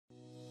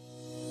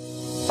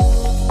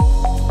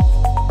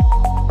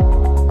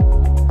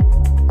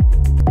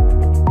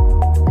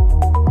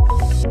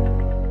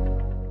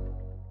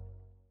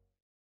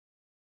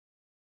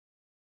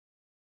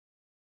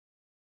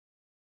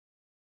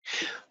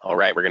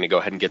right, we're going to go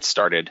ahead and get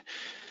started.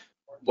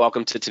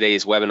 Welcome to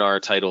today's webinar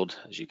titled,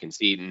 as you can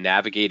see,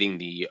 Navigating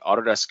the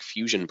Autodesk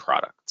Fusion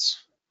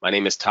Products. My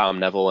name is Tom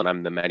Neville, and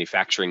I'm the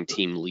manufacturing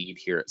team lead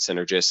here at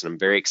Synergis, and I'm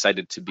very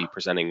excited to be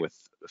presenting with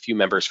a few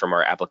members from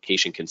our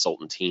application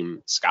consultant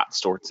team, Scott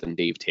Stortz and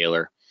Dave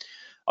Taylor.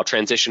 I'll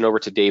transition over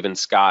to Dave and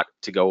Scott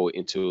to go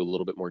into a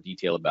little bit more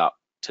detail about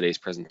today's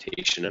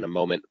presentation in a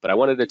moment, but I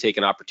wanted to take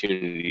an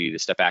opportunity to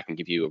step back and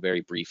give you a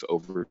very brief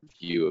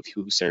overview of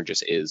who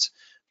Synergis is.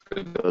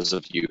 For those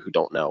of you who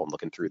don't know, I'm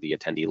looking through the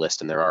attendee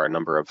list, and there are a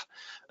number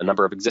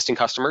of existing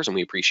customers, and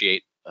we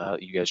appreciate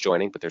you guys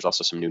joining, but there's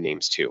also some new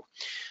names too.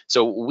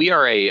 So we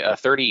are a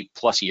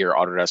 30-plus year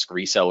Autodesk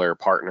reseller,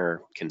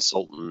 partner,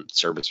 consultant,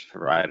 service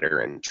provider,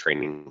 and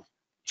training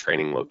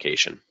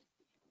location.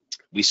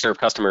 We serve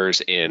customers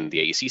in the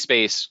AEC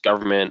space,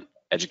 government,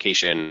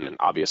 education, and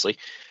obviously,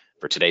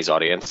 for today's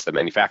audience, the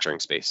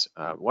manufacturing space.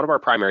 One of our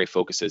primary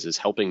focuses is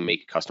helping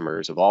make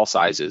customers of all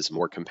sizes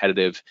more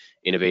competitive,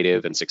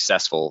 innovative, and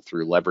successful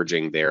through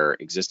leveraging their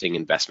existing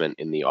investment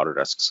in the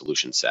Autodesk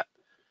solution set.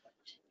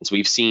 As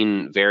we've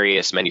seen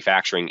various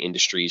manufacturing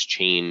industries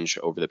change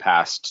over the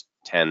past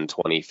 10,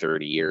 20,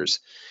 30 years,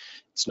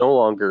 it's no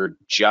longer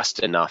just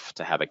enough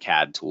to have a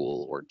CAD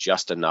tool or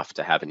just enough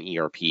to have an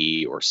ERP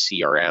or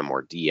CRM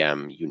or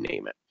DM, you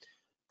name it.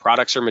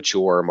 Products are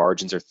mature,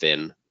 margins are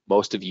thin.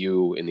 Most of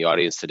you in the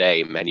audience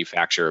today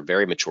manufacture a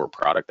very mature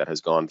product that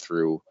has gone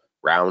through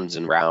rounds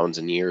and rounds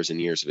and years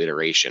of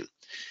iteration.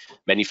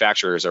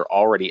 Manufacturers are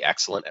already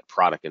excellent at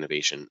product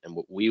innovation, and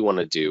what we want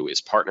to do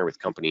is partner with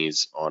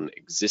companies on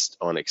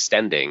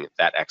extending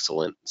that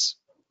excellence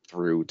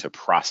through to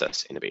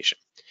process innovation.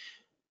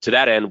 To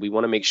that end, we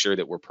want to make sure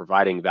that we're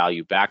providing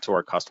value back to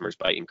our customers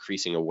by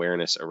increasing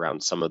awareness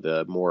around some of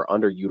the more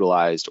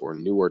underutilized or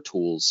newer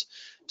tools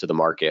to the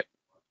market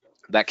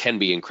that can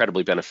be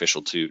incredibly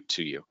beneficial to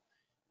you.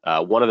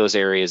 One of those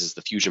areas is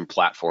the Fusion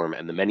platform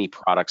and the many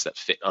products that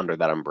fit under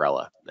that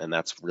umbrella, and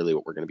that's really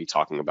what we're going to be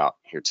talking about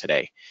here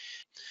today.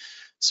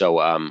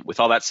 So with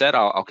all that said,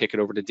 I'll kick it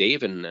over to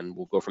Dave, and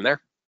we'll go from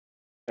there.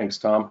 Thanks,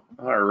 Tom.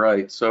 All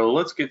right, so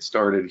let's get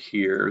started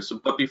here.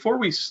 But before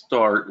we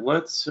start,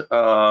 let's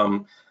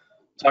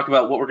talk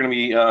about what we're going to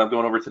be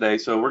going over today.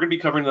 So we're going to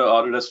be covering the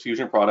Autodesk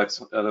Fusion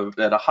products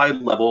at a high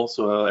level,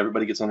 so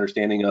everybody gets an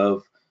understanding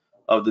of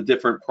the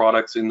different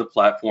products in the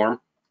platform,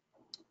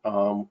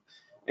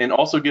 and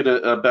also get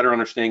a better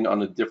understanding on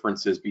the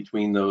differences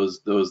between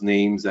those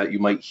names that you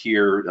might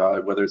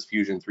hear, whether it's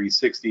Fusion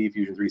 360,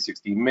 Fusion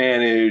 360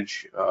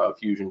 Manage,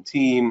 Fusion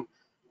Team.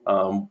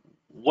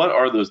 What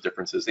are those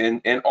differences?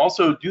 And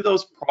also, do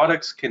those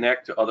products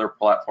connect to other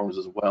platforms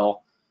as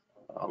well?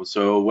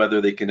 So whether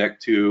they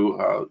connect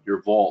to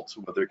your Vault,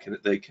 whether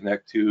they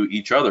connect to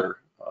each other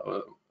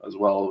as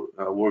well.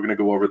 We're going to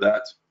go over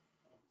that.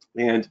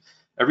 And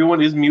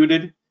everyone is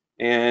muted,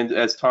 and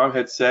as Tom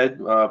had said,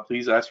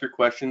 please ask your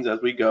questions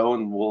as we go,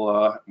 and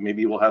we'll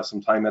maybe we'll have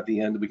some time at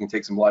the end. We can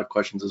take some live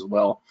questions as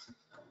well.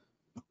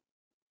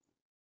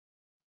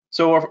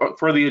 So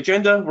for the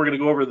agenda, we're going to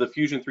go over the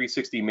Fusion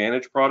 360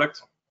 Manage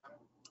product.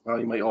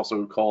 You might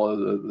also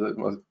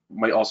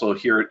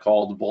hear it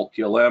called Vault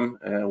PLM,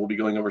 and we'll be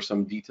going over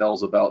some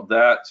details about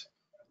that,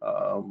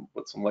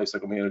 with some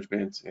lifecycle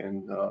management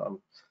and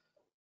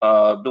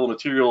bill of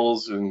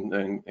materials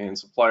and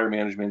supplier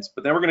management.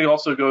 But then we're going to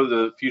also go to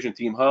the Fusion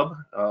Team Hub.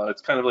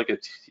 It's kind of like a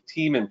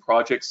team and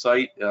project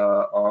site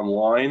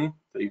online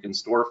that you can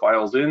store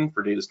files in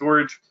for data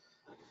storage.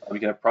 You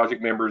can have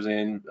project members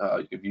in.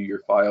 You can view your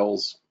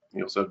files,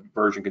 so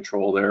version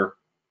control there.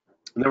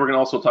 And then we're going to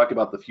also talk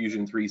about the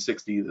Fusion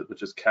 360,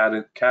 which is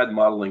CAD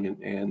modeling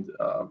and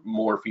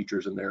more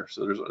features in there.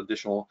 So there's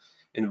additional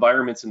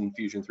environments in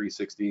Fusion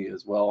 360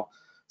 as well,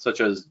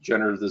 such as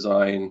generative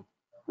design,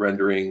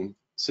 rendering,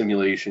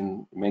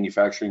 simulation,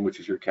 manufacturing, which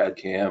is your CAD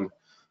CAM,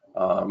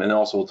 and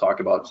also we'll talk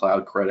about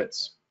cloud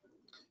credits.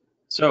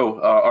 So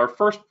our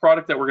first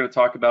product that we're going to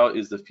talk about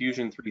is the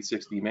Fusion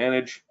 360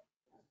 Manage.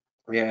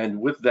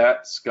 And with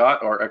that,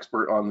 Scott, our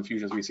expert on the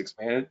Fusion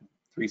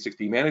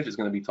 360 Manage, is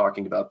going to be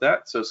talking about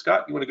that. So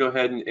Scott, you want to go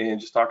ahead and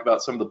just talk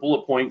about some of the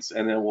bullet points,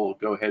 and then we'll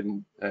go ahead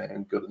and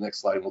go to the next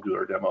slide, and we'll do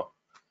our demo.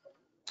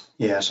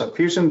 Yeah, so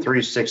Fusion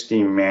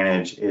 360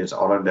 Manage is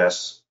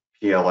Autodesk's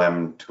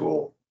PLM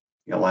tool.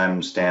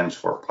 PLM stands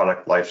for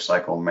Product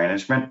Lifecycle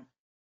Management,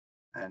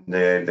 and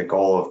the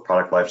goal of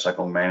Product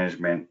Lifecycle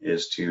Management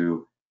is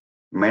to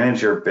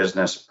manage your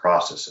business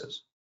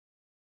processes.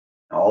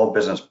 All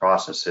business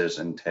processes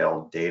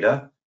entail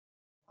data,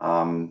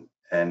 and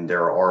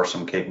there are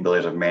some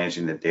capabilities of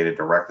managing the data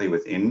directly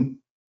within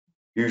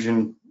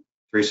Fusion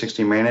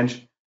 360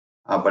 Manage,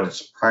 but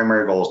its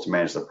primary goal is to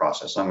manage the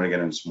process. I'm going to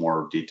get into some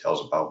more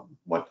details about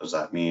what does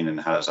that mean and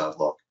how does that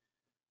look.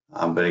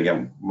 But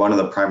again, one of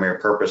the primary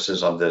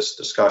purposes of this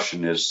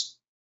discussion is,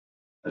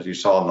 as you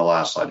saw in the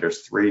last slide,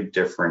 there's 3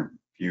 different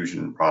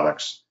Fusion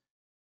products.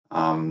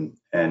 And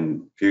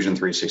Fusion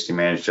 360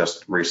 Manage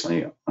just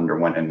recently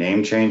underwent a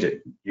name change.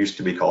 It used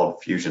to be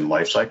called Fusion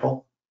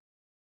Lifecycle.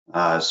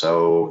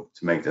 So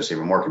to make this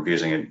even more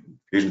confusing,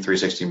 Fusion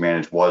 360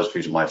 Manage was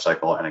Fusion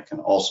Lifecycle, and it can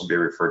also be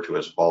referred to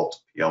as Vault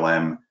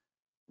PLM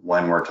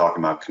when we're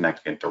talking about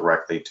connecting it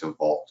directly to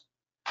Vault.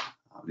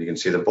 You can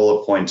see the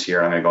bullet points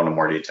here. I'm going to go into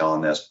more detail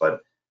on this,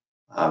 but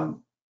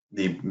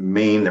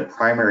the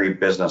primary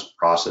business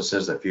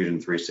processes that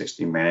Fusion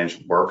 360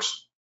 Manage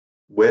works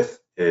with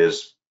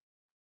is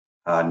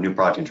new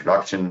product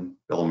introduction,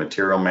 bill of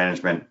material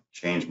management,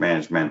 change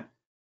management,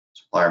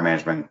 supplier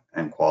management,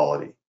 and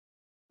quality.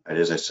 It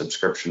is a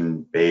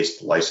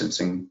subscription-based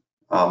licensing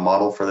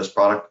model for this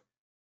product.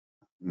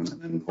 And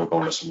then we'll go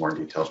into some more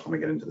details when we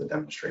get into the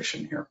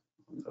demonstration here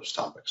on those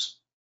topics.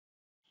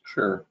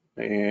 Sure.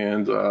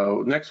 And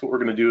next, what we're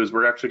going to do is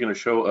we're actually going to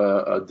show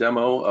a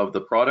demo of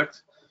the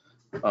product.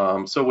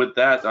 So with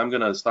that, I'm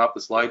going to stop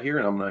the slide here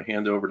and I'm going to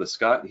hand over to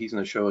Scott. He's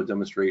going to show a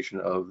demonstration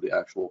of the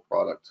actual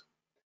product.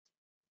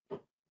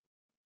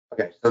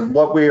 Okay, so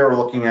what we are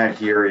looking at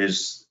here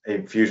is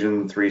a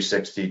Fusion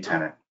 360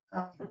 tenant.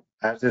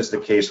 As is the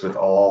case with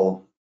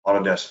all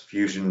Autodesk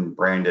Fusion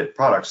branded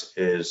products,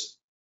 it's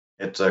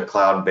a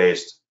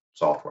cloud-based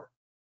software.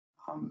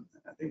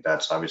 I think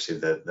that's obviously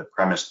the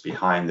premise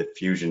behind the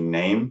Fusion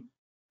name,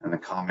 and the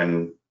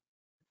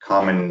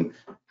common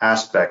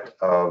aspect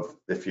of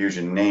the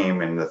Fusion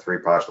name and the three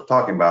products we're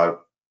talking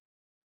about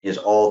is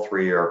all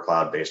three are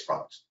cloud-based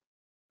products.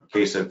 In the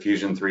case of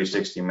Fusion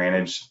 360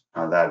 Manage,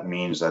 that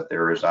means that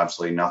there is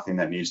absolutely nothing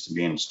that needs to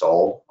be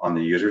installed on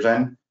the user's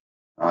end.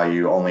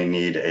 You only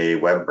need a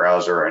web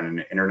browser and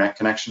an internet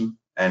connection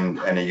and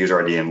a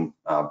user ID and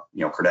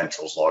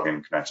credentials,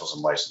 login credentials,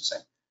 and licensing.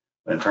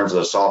 But in terms of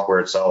the software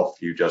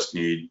itself, you just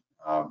need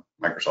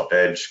Microsoft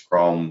Edge,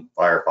 Chrome,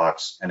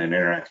 Firefox, and an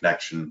internet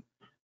connection,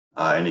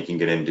 and you can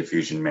get into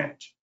Fusion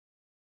Manage.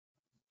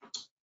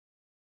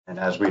 And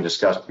as we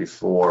discussed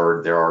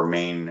before, there are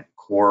main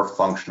core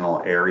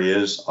functional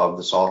areas of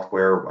the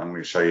software. I'm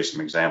going to show you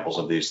some examples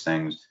of these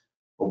things.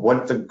 But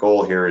what the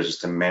goal here is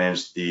to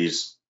manage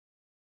these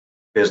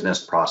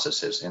business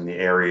processes in the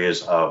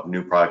areas of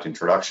new product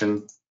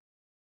introduction.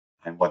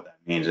 And what that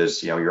means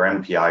is, your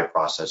NPI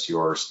process,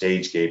 your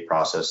stage gate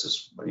process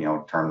is,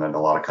 a term that a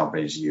lot of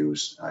companies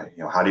use.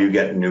 How do you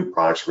get new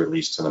products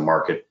released to the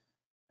market?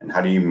 And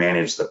how do you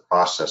manage the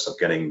process of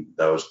getting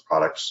those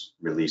products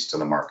released to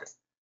the market?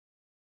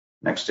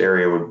 Next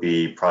area would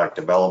be product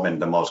development.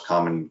 The most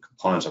common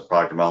components of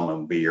product development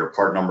would be your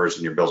part numbers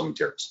and your bills of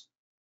materials.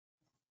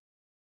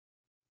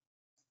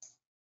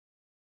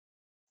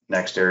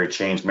 Next area,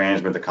 change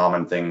management. The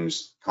common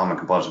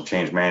components of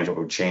change management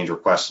would change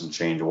requests and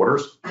change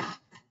orders.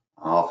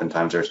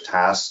 Oftentimes there's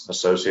tasks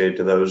associated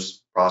to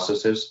those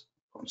processes,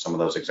 some of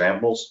those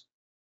examples.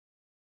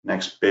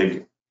 Next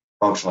big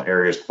functional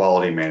area is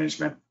quality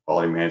management.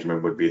 Quality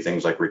management would be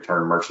things like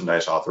return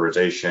merchandise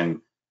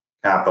authorization,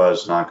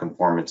 CAPAs,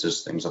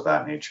 non-conformances, things of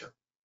that nature.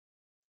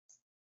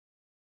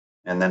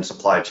 And then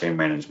supply chain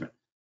management.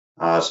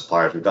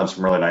 Suppliers, we've done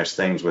some really nice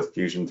things with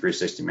Fusion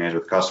 360 Manage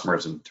with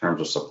customers in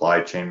terms of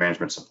supply chain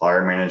management,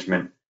 supplier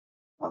management.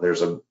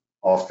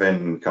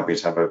 Often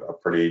companies have a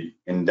pretty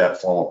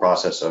in-depth formal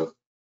process of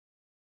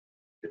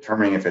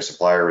determining if a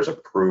supplier is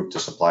approved to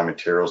supply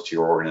materials to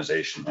your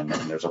organization, and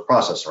then there's a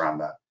process around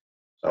that.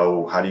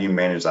 So how do you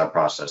manage that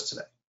process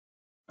today?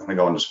 I'm going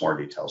to go into some more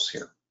details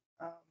here.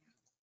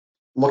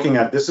 Looking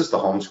at, this is the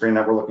home screen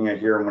that we're looking at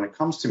here, and when it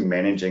comes to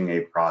managing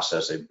a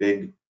process, a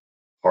big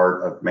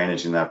part of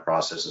managing that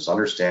process is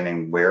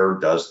understanding where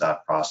does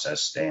that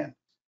process stand.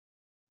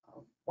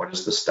 What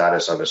is the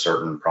status of a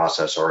certain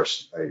process or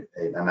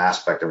an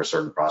aspect of a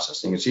certain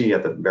process? And you can see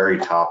at the very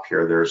top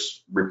here,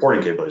 there's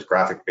reporting capabilities,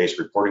 graphic-based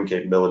reporting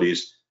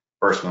capabilities.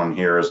 First one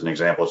here is an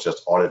example. It's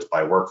just audits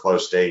by workflow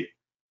state.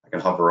 I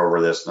can hover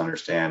over this and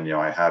understand,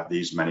 I have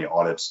these many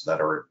audits that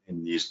are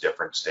in these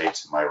different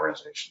states in my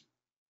organization.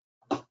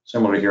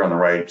 Similar to here on the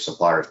right,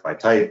 suppliers by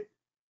type.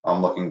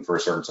 I'm looking for a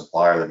certain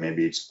supplier that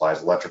maybe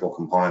supplies electrical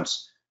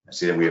components. I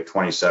see that we have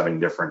 27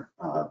 different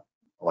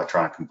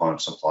electronic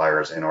component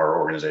suppliers in our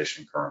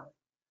organization currently.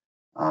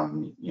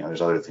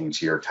 There's other things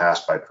here,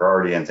 tasks by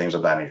priority and things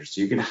of that nature.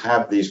 So you can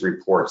have these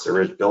reports.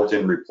 There is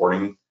built-in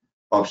reporting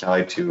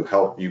functionality to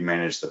help you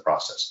manage the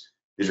process.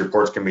 These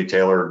reports can be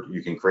tailored.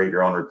 You can create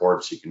your own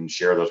reports. You can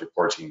share those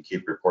reports. You can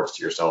keep reports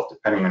to yourself.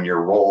 Depending on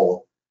your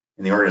role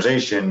in the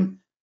organization,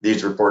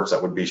 these reports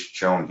that would be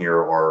shown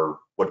here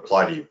would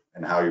apply to you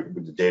and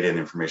the data and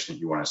information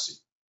that you want to see.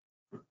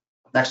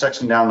 Next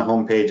section down the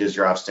home page is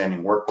your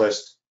outstanding work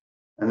list.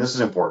 And this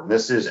is important.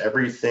 This is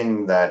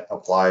everything that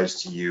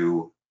applies to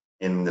you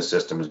in the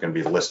system is going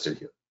to be listed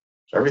here.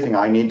 So everything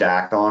I need to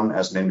act on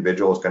as an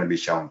individual is going to be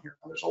shown here.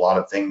 Now, there's a lot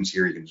of things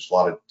here. There's a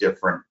lot of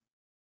different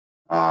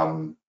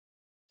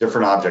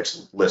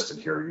objects listed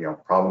here.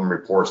 Problem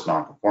reports,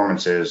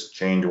 non-conformances,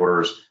 change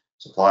orders,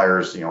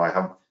 suppliers. This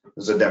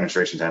is a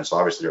demonstration tent, so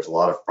obviously there's a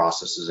lot of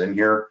processes in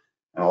here,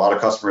 and a lot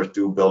of customers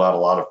do build out a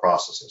lot of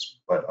processes,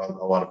 but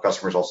a lot of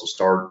customers also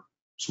start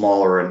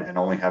smaller and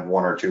only have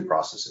one or two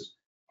processes.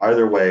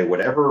 Either way,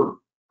 whatever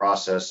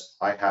process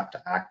I have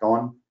to act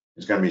on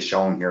is going to be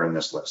shown here in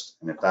this list.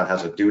 And if that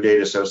has a due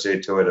date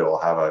associated to it, it will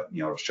have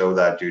show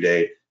that due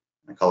date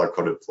and a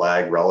color-coded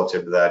flag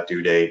relative to that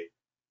due date.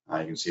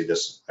 You can see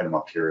this item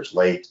up here is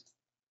late.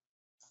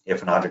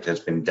 If an object has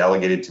been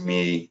delegated to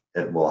me,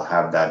 it will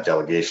have that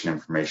delegation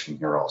information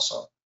here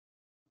also.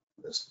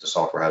 The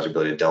software has the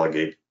ability to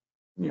delegate,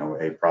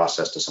 a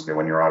process to somebody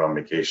when you're out on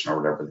vacation or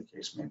whatever the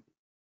case may be.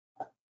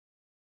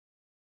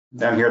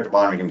 Down here at the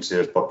bottom, you can see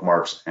there's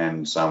bookmarks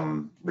and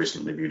some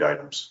recently viewed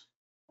items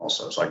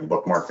also. So I can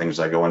bookmark things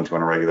I go into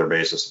on a regular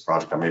basis, a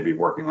project I may be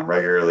working on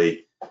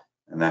regularly.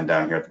 And then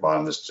down here at the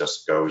bottom, this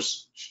just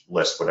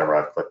lists whatever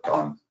I've clicked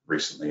on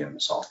recently in the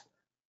software.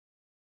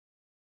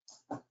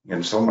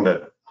 And so I'm going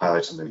to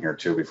highlight something here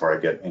too before I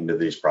get into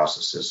these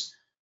processes.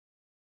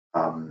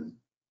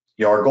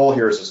 Our goal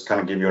here is just kind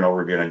of give you an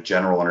overview and a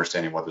general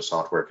understanding of what the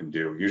software can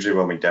do. Usually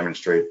when we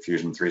demonstrate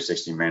Fusion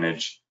 360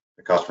 Manage,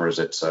 the customers,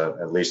 it's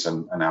at least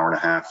an hour and a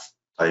half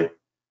type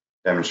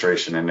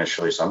demonstration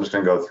initially. So I'm just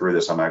going to go through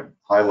this on a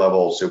high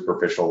level,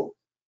 superficial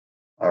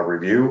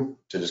review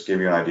to just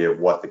give you an idea of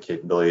what the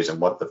capabilities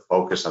and what the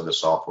focus of the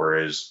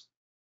software is,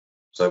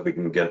 so that we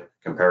can get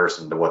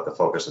comparison to what the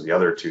focus of the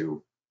other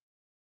two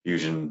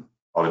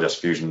Autodesk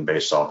Fusion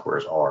based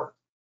softwares are.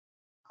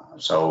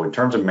 So in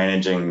terms of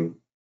managing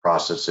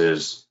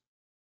processes,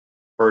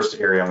 first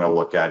area I'm going to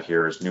look at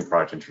here is new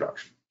product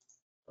introduction.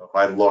 So if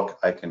I look,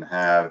 I can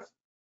have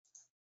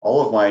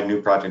all of my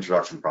new product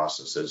introduction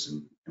processes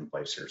in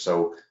place here.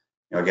 So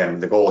again,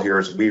 the goal here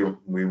is we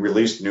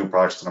release new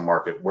products to the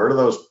market. Where do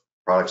those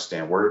products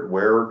stand?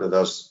 Where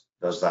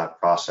does that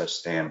process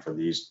stand for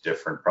these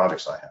different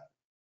projects I have?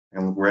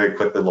 And very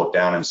quickly look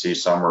down and see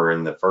some are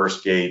in the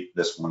first gate.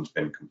 This one's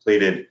been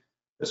completed.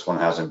 This one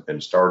hasn't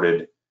been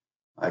started.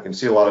 I can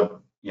see a lot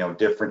of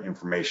different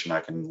information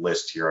I can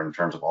list here in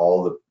terms of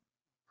all the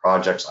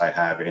projects I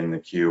have in the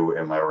queue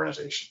in my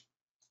organization.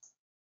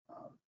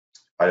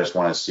 I just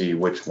want to see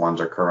which ones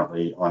are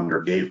currently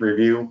under gate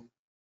review.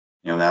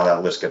 Now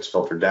that list gets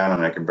filtered down,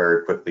 and I can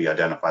very quickly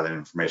identify that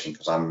information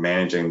because I'm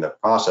managing the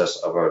process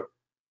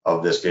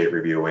of this gate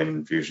review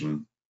in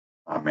Fusion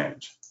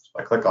Manage. So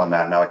I click on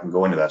that. Now I can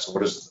go into that. So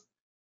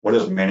what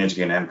does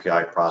managing an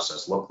MPI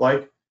process look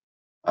like?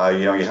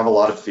 You have a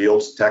lot of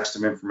fields, text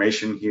and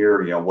information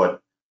here.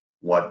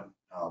 What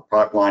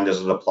product line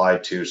does it apply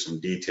to?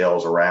 Some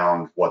details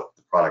around what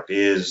the product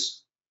is.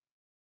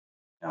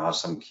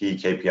 Some key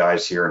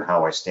KPIs here and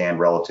how I stand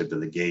relative to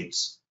the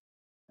gates.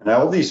 And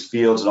all these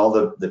fields and all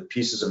the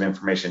pieces of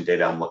information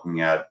data I'm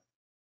looking at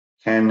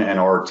can and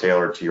are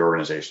tailored to your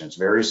organization. It's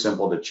very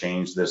simple to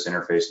change this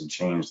interface and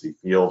change the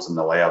fields and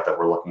the layout that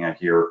we're looking at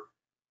here.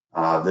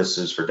 This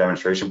is for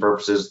demonstration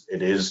purposes.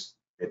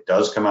 It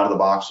does come out of the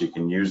box. You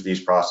can use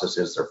these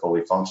processes. They're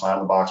fully functional out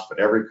of the box, but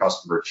every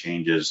customer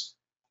changes,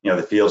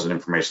 the fields and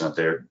information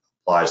that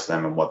applies to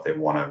them and what they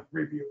want to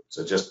review.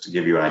 So just to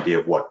give you an idea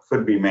of what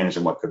could be managed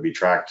and what could be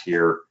tracked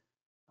here,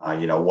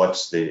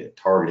 what's the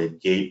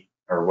targeted gate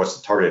or what's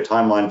the targeted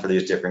timeline for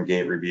these different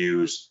gate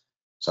reviews,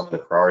 some of the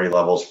priority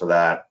levels for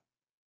that.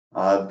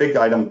 Big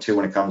item too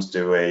when it comes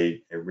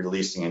to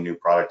releasing a new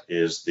product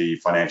is the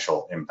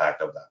financial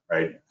impact of that,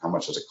 right? How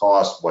much does it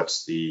cost?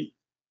 What's the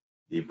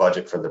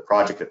budget for the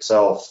project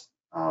itself?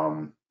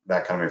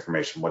 That kind of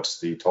information. What's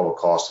the total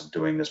cost of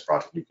doing this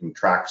project? You can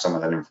track some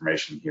of that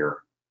information here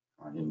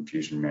in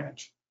Fusion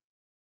Manage.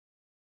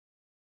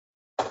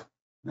 And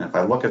if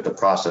I look at the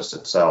process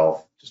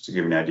itself, just to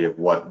give you an idea of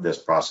what this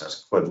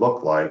process could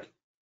look like,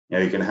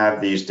 you can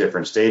have these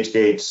different stage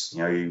gates.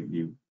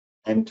 You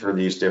enter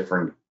these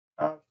different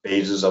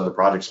phases of the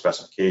project: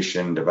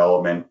 specification,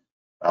 development,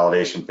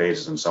 validation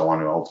phases, and so on,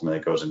 and ultimately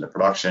it goes into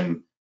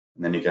production.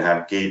 And then you can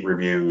have gate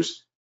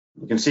reviews.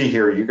 You can see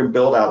here, you can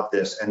build out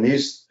this, and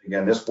this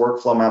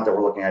workflow map that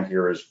we're looking at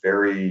here is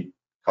very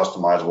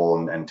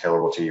customizable and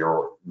tailorable to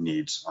your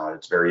needs.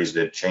 It's very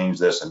easy to change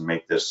this and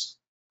make this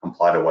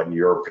comply to what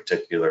your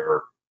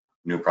particular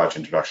new project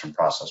introduction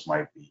process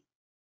might be.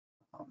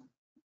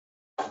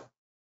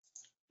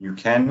 You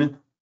can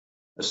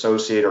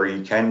associate or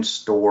you can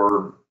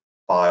store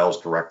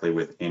files directly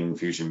within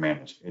Fusion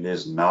Manage. It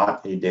is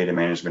not a data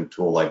management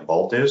tool like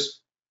Vault is,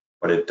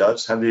 but it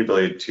does have the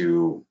ability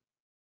to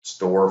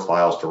store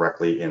files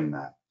directly in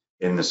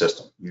the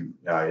system.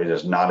 It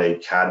is not a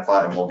CAD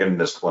file, and we'll get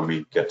into this when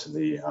we get to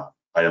the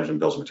items and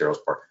bills of materials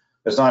part.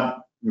 It's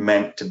not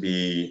meant to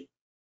be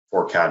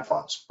for CAD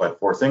files, but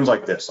for things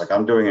like this, like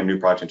I'm doing a new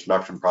project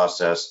introduction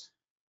process,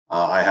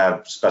 I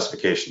have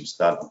specifications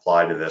that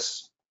apply to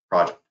this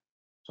project.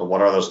 So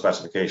what are those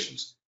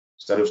specifications?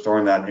 Instead of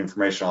storing that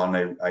information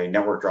on a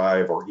network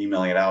drive or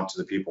emailing it out to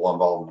the people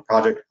involved in the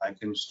project, I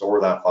can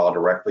store that file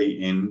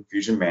directly in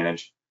Fusion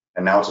Manage,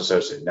 and now it's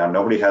associated. Now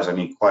nobody has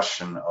any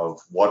question of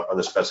what are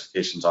the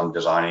specifications I'm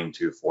designing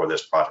for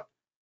this project.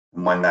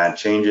 And when that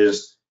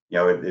changes,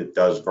 it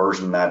does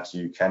version that, so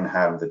you can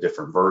have the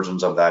different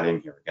versions of that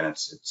in here. Again,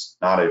 it's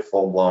not a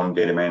full-blown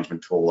data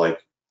management tool like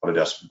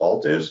Autodesk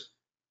Vault is,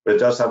 but it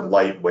does have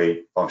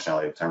lightweight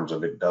functionality in terms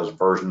of it does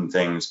version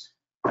things,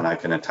 and I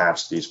can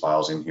attach these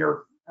files in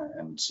here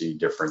and see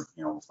different,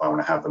 if I want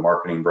to have the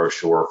marketing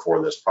brochure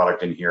for this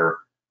product in here,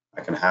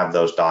 I can have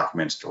those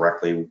documents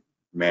directly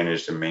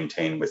managed and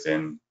maintained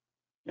within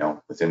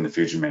the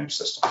Fusion Manage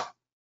system.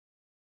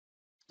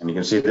 And you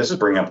can see this is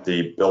bringing up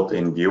the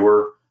built-in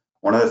viewer.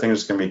 One of the things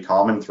that's going to be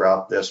common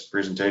throughout this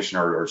presentation,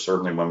 or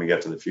certainly when we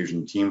get to the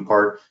Fusion team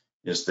part,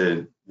 is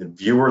the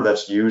viewer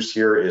that's used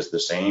here is the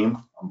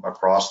same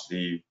across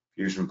the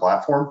Fusion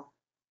platform.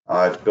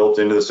 It's built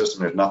into the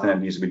system. There's nothing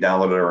that needs to be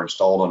downloaded or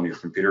installed on your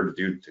computer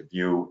to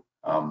view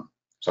some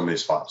of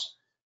these files.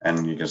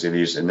 And you can see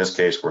these, in this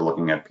case, we're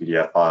looking at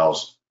PDF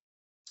files.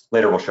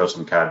 Later, we'll show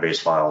some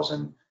CAD-based files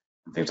and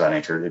things of that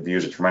nature. It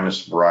views a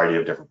tremendous variety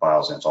of different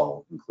files, and it's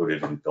all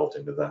included and built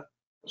into the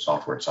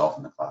software itself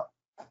in the cloud.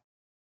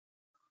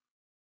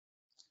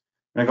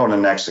 I'm going to go to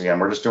the next again.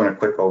 We're just doing a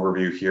quick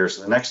overview here.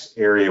 So the next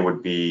area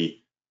would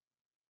be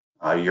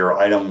your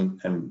item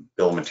and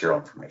bill of material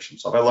information.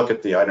 So if I look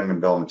at the item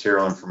and bill of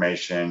material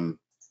information,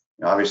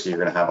 obviously you're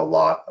going to have a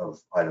lot of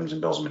items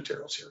and bills of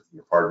materials here.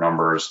 Your part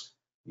numbers,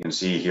 you can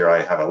see here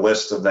I have a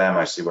list of them.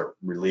 I see what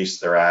release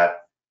they're at,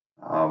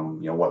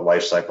 what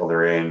life cycle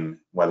they're in,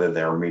 whether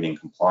they're meeting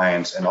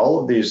compliance, and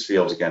all of these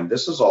fields. Again,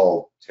 this is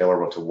all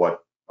tailorable to what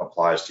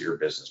applies to your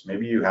business.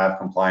 Maybe you have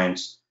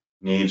compliance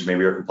needs.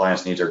 Maybe your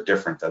compliance needs are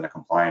different than the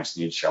compliance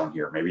needs shown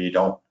here. Maybe you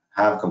don't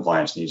have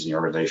compliance needs in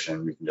your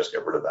organization. We can just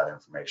get rid of that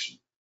information.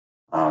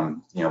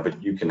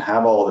 But you can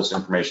have all of this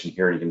information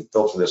here. You can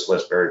filter this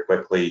list very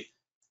quickly.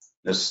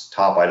 This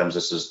top items,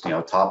 this is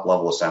top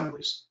level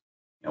assemblies.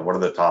 What are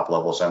the top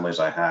level assemblies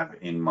I have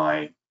in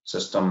my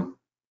system?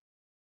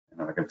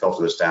 And I can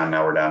filter this down.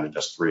 Now we're down to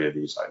just 3 of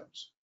these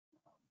items.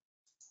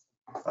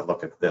 If I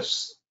look at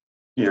this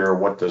here,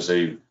 what does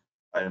a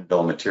item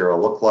bill of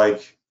material look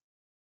like?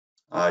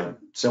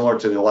 Similar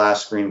to the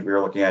last screen we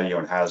were looking at,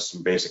 it has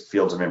some basic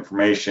fields of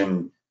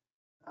information,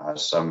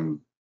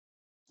 some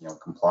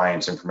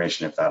compliance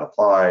information if that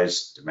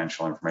applies,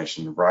 dimensional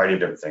information, a variety of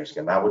different things.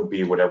 Again, that would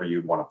be whatever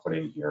you'd want to put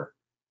in here.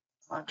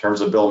 In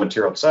terms of the bill of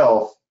material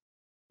itself,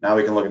 now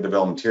we can look at the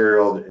bill of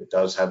material. It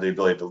does have the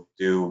ability to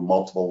do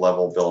multiple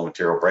level bill of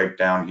material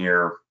breakdown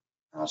here.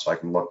 So I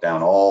can look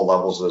down all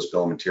levels of this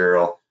bill of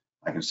material.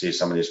 I can see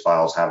some of these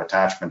files have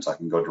attachments. I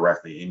can go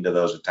directly into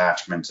those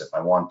attachments if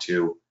I want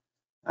to.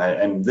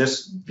 And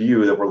this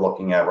view that we're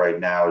looking at right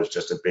now is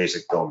just a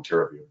basic bill of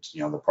material view. It's,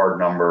 the part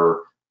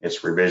number,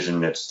 its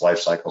revision, its life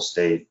cycle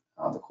state,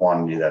 the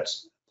quantity that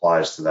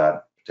applies to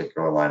that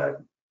particular line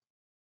item.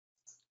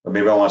 But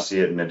maybe I want to see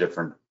it in a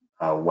different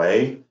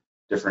way.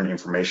 Different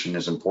information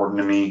is important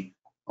to me.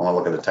 I want to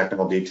look at the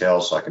technical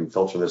details, so I can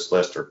filter this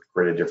list or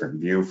create a different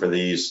view for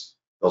these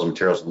bills of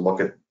materials and look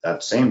at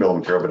that same bill of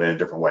material, but in a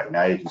different way.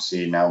 Now you can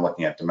see, now I'm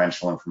looking at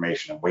dimensional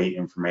information and weight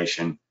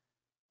information.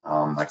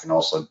 I can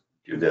also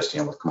do this,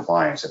 with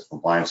compliance. If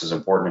compliance is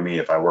important to me,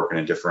 if I work in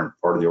a different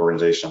part of the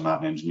organization, I'm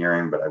not in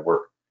engineering, but I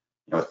work,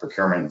 with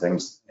procurement and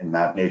things in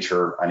that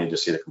nature, I need to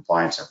see the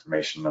compliance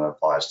information that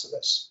applies to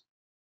this.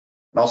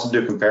 I can also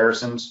do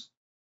comparisons.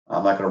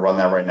 I'm not going to run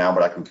that right now,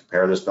 but I can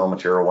compare this bill of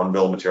material, one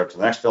bill of material to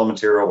the next bill of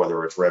material,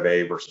 whether it's Rev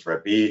A versus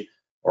Rev B,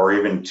 or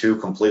even 2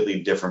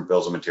 completely different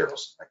bills of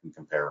materials. I can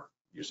compare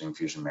using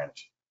Fusion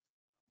Manage.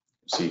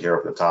 See here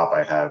at the top,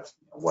 I have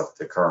what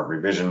the current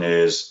revision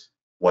is,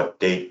 what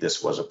date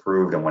this was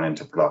approved and went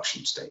into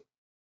production state.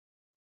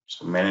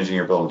 So managing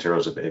your bill of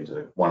materials is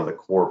one of the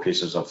core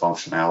pieces of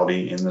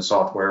functionality in the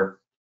software.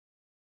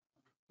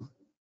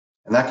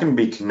 And that can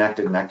be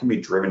connected and that can be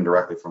driven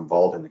directly from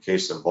Vault. In the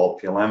case of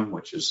Vault PLM,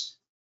 which is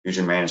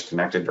Fusion Manage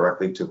connected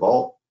directly to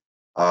Vault,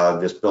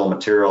 this bill of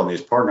material and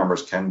these part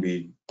numbers can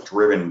be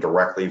driven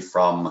directly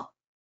from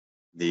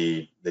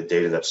the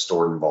data that's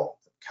stored in Vault.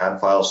 The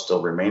CAD files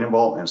still remain in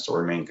Vault and still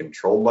remain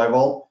controlled by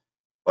Vault,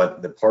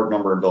 but the part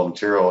number and bill of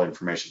material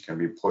information can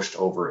be pushed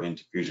over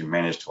into Fusion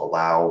Manage to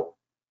allow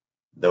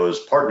those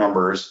part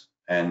numbers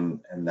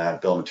and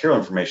that bill of material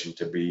information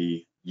to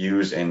be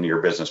used in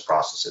your business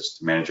processes,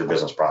 to manage your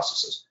business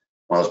processes.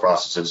 One of those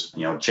processes,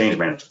 change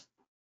management.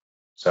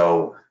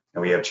 So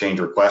we have change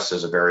requests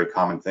as a very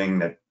common thing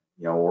that,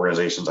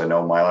 organizations, I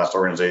know my last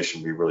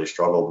organization, we really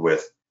struggled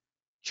with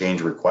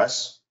change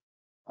requests,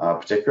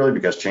 particularly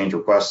because change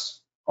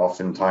requests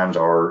oftentimes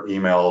are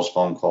emails,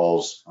 phone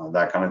calls,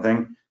 that kind of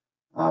thing.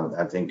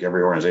 I think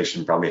every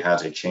organization probably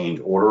has a change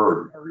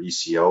order or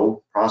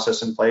ECO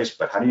process in place,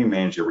 but how do you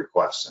manage your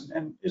requests?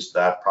 And is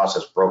that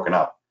process broken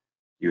up?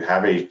 You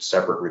have a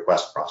separate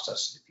request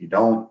process. If you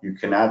don't, you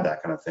can add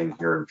that kind of thing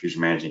here in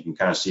Fusion Manage. You can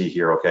kind of see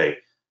here, okay,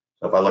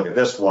 so if I look at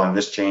this one,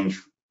 this change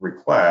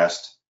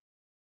request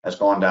has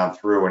gone down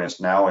through and it's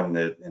now in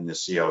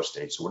the CO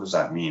state. So what does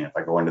that mean? If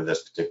I go into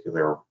this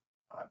particular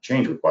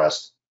change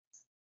request,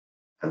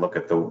 I look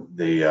at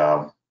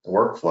the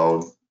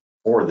workflow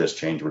for this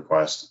change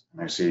request,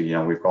 and I see,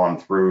 we've gone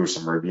through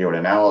some review and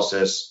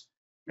analysis,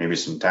 maybe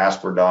some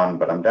tasks were done,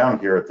 but I'm down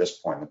here at this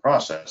point in the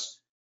process,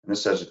 and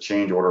this says a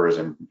change order is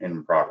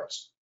in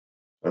progress.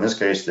 So in this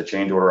case, the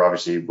change order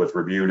obviously was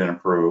reviewed and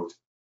approved.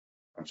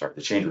 I'm sorry,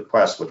 the change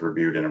request was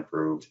reviewed and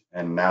approved,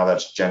 and now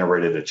that's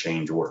generated a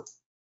change order.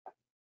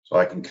 So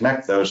I can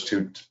connect those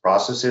 2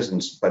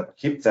 processes, but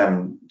keep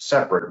them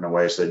separate in a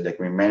way so that they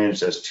can be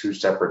managed as 2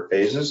 separate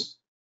phases.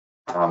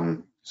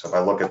 So if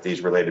I look at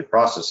these related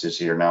processes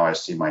here, now I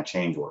see my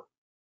change order.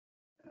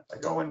 If I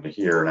go into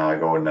here, now I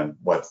go into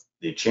what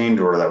the change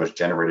order that was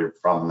generated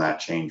from that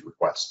change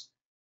request.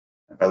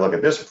 If I look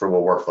at this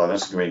approval workflow,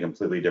 this is going to be a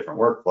completely different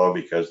workflow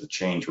because the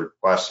change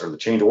request or the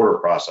change order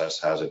process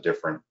has a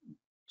different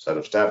set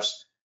of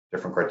steps,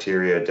 different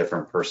criteria,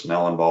 different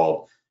personnel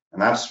involved.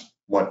 And that's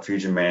what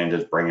Fusion Manage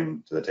is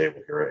bringing to the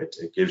table here.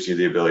 It gives you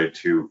the ability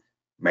to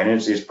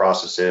manage these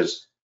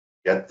processes,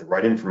 get the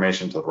right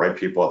information to the right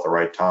people at the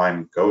right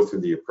time, go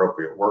through the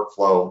appropriate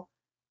workflow.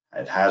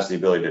 It has the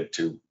ability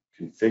to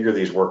configure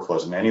these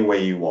workflows in any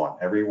way you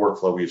want. Every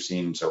workflow we've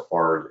seen so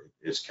far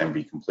can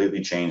be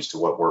completely changed to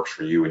what works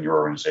for you and your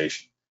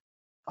organization.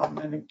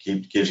 And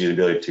it gives you the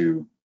ability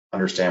to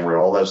understand where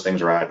all those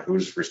things are at,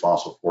 who's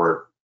responsible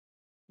for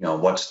it,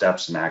 what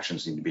steps and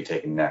actions need to be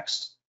taken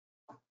next.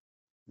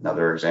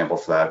 Another example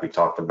for that, we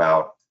talked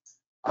about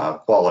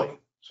quality.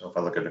 So if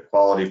I look at the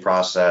quality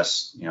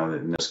process,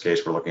 in this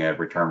case, we're looking at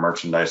return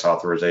merchandise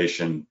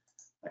authorization.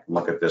 I can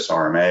look at this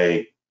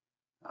RMA.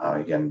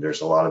 Again, there's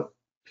a lot of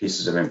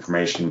pieces of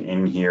information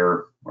in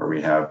here where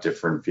we have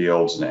different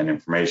fields and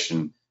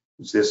information.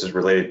 This is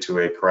related to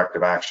a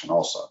corrective action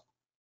also.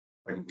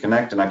 I can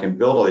connect and I can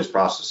build all these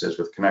processes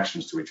with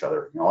connections to each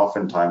other.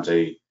 Oftentimes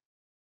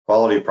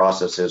quality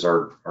processes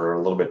are a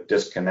little bit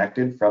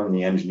disconnected from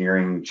the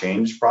engineering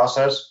change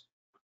process.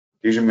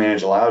 Fusion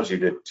Manage allows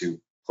you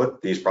to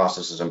put these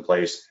processes in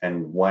place,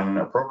 and when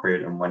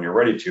appropriate and when you're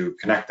ready to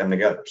connect them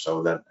together,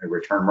 so that a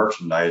return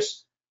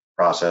merchandise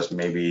process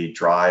maybe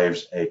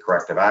drives a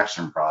corrective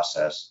action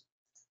process,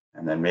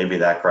 and then maybe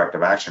that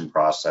corrective action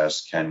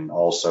process can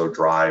also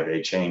drive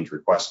a change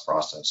request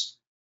process.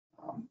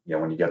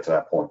 When you get to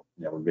that point,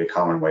 that would be a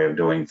common way of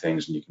doing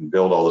things, and you can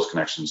build all those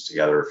connections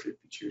together if you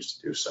choose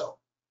to do so.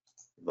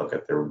 Look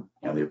at the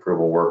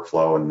approval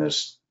workflow in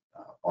this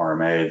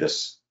RMA.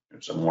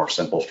 It's a more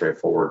simple,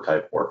 straightforward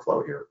type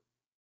workflow here.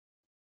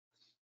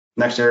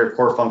 Next area of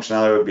core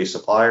functionality would be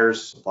supplier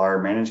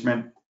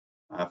management.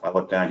 If I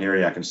look down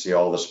here, I can see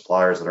all the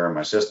suppliers that are in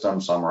my system.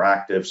 Some are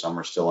active, some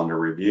are still under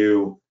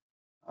review.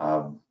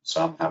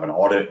 Some have an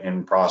audit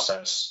in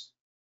process.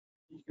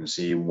 You can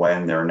see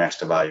when their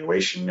next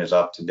evaluation is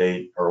up to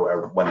date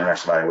or when their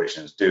next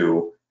evaluation is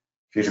due.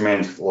 Fusion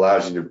Manage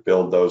allows you to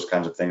build those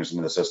kinds of things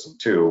into the system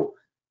too.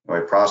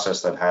 A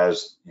process that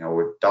has,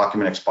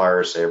 document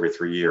expires, say, every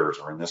 3 years,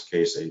 or in this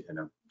case, a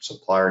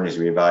supplier needs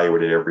to be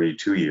evaluated every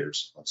 2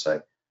 years, let's say.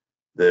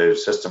 The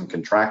system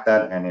can track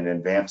that, and in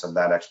advance of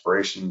that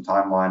expiration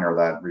timeline or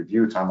that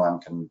review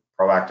timeline can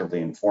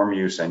proactively inform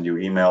you, send you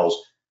emails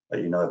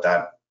that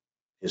that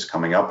is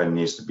coming up and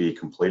needs to be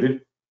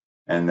completed.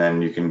 And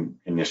then you can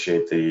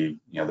initiate the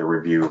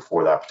review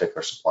for that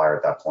particular supplier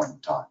at that point in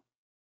time.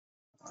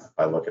 If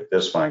I look at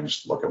this one, I can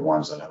just look at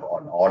ones that have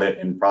an audit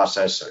in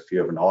process. So if you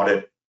have an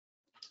audit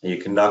that you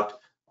conduct,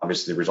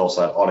 obviously the results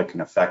of that audit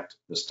can affect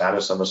the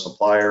status of a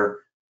supplier.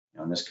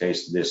 In this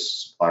case,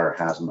 this supplier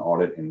has an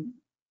audit in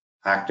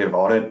active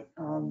audit.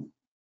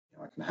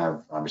 I can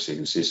have, obviously,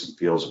 you can see some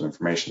fields of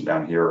information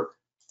down here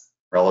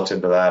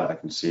relative to that. I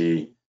can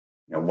see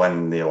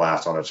when the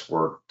last audits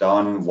were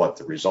done, what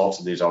the results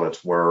of these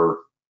audits were,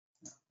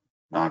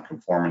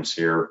 non-conformance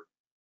here.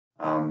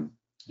 They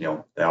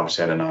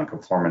obviously had a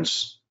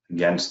non-conformance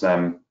against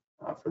them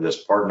for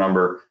this part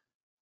number.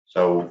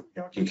 So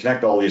you can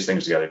connect all these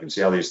things together. You can see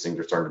how these things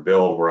are starting to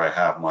build, where I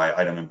have my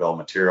item and bill of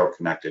material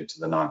connected to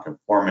the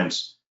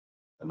non-conformance.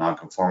 The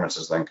non-conformance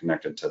is then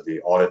connected to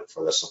the audit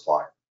for the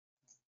supplier.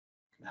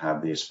 You can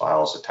have these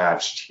files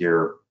attached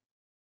here.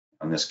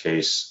 In this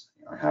case,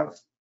 I have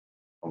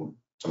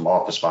some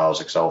Office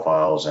files, Excel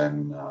files,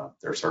 and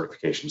their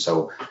certification.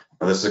 So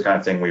this is the kind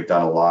of thing we've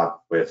done a lot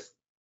with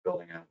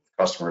building out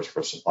customers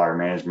for supplier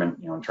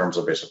management. In terms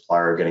of a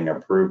supplier getting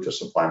approved to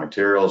supply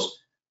materials,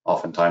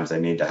 oftentimes they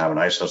need to have an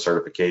ISO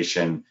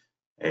certification,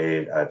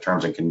 a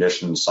terms and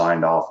conditions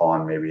signed off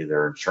on, maybe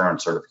their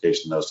insurance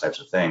certification, those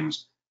types of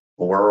things.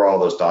 Well, where are all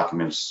those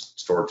documents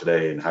stored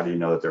today, and how do you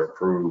know that they're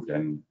approved,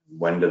 and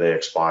when do they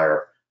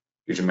expire?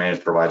 Fusion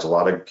Manage provides a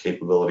lot of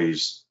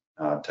capabilities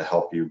to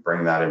help you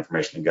bring that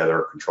information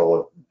together, control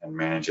it, and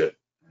manage it,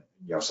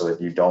 so that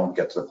you don't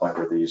get to the point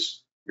where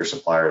your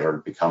suppliers are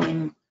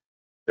becoming,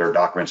 their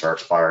documents are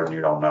expired and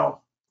you don't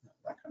know,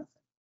 that kind of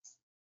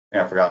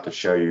thing. I forgot to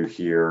show you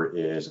here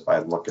is, if I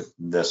look at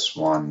this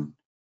one,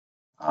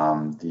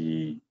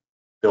 the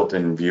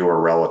built-in viewer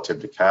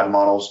relative to CAD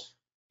models.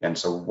 And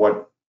so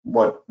what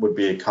would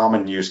be a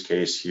common use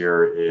case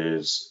here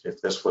is,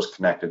 if this was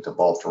connected to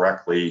Vault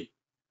directly,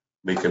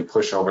 we can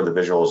push over the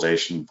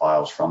visualization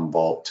files from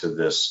Vault to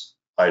this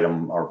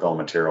item or bill of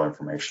material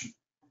information.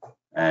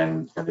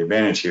 And the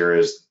advantage here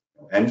is,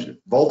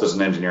 Vault is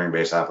an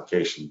engineering-based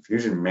application.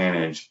 Fusion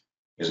Manage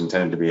is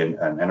intended to be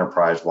an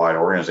enterprise-wide,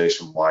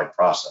 organization-wide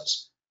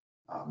process.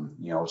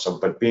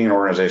 But being an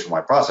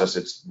organization-wide process,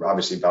 it's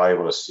obviously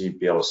valuable to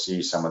be able to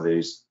see some of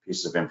these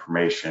pieces of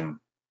information.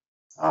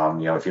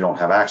 If you don't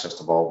have access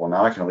to Vault, well,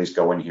 now I can at least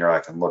go in here. I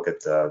can look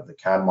at the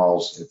CAD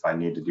models. If I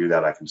need to do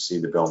that, I can see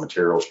the bill of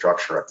material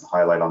structure. I can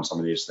highlight on some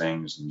of these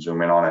things and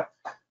zoom in on it.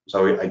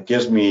 So it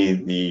gives me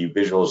the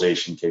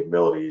visualization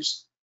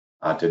capabilities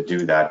to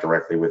do that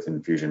directly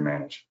within Fusion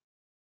Manage.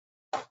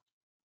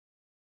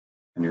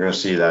 And you're going to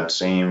see that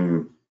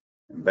same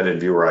embedded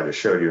viewer I just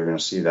showed you. You're going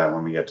to see that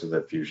when we get to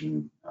the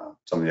Fusion,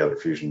 some of the other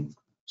Fusion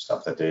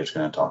stuff that Dave's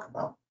going to talk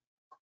about.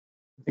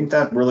 I think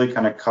that really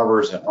kind of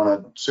covers it on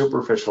a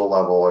superficial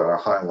level or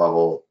a high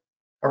level,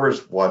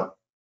 covers what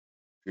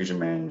Fusion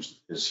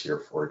Manage is here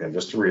for. Again,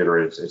 just to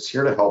reiterate, it's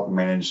here to help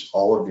manage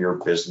all of your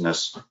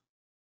business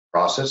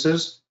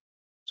processes.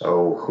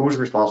 So who's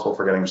responsible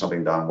for getting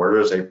something done? Where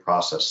does a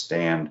process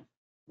stand?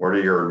 Where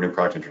do your new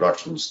product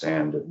introductions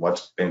stand?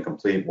 What's been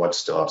complete? What's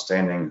still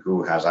outstanding?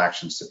 Who has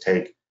actions to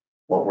take?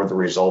 What were the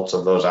results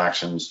of those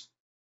actions?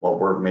 What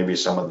were maybe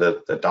some of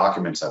the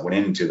documents that went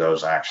into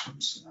those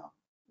actions?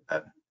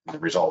 The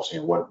results,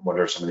 what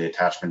are some of the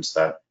attachments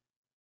that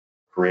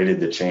created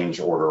the change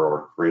order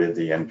or created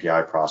the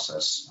NPI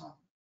process,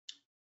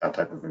 that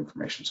type of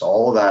information. So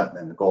all of that,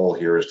 and the goal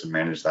here is to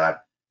manage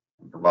that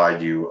and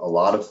provide you a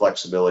lot of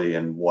flexibility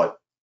in what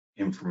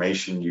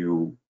information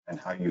you and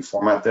how you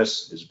format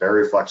this is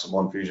very flexible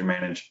in Fusion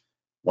Manage,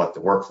 what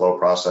the workflow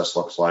process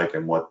looks like,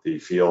 and what the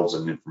fields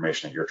and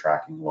information that you're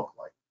tracking look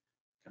like.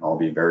 It can all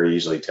be very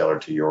easily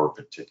tailored to your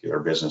particular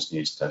business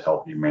needs to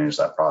help you manage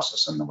that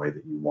process in the way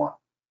that you want.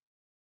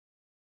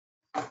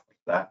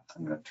 That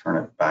I'm going to turn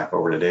it back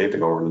over to Dave to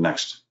go over the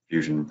next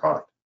Fusion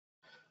product.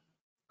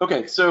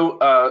 Okay, so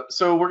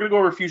we're going to go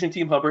over Fusion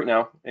Team Hub right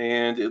now,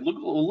 and it look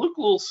a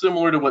little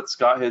similar to what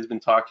Scott has been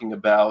talking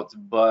about,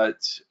 but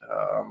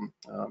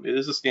it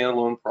is a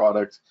standalone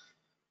product.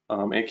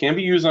 It can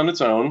be used on its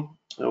own,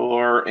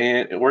 or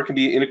it can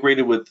be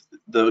integrated with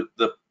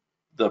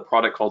the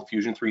product called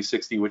Fusion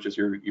 360, which is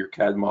your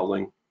CAD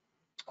modeling.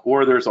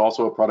 Or there's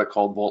also a product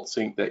called Vault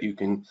Sync that you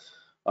can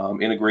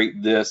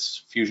integrate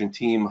this Fusion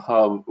Team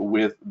Hub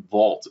with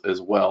Vault as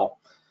well.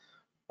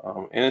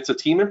 And it's a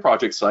team and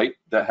project site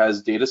that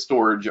has data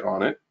storage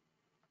on it.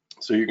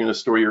 So you're going to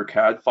store your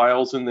CAD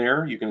files in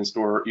there. You can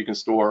store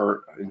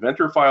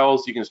Inventor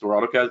files. You can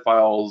store AutoCAD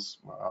files,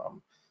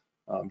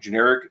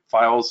 generic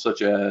files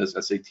such as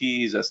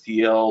SATs,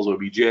 STLs,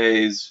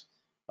 OBJs,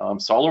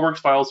 SolidWorks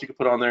files you can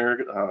put on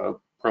there,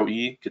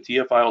 Pro-E,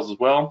 CATIA files as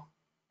well.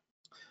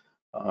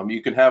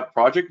 You can have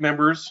project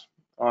members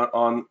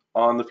on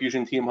the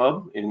Fusion Team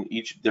Hub in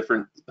each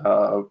different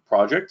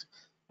project,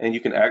 and you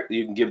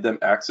can give them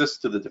access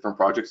to the different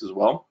projects as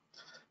well.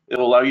 It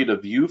will allow you to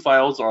view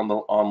files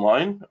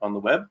online on the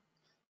web,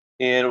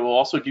 and it will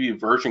also give you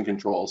version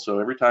control. So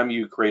every time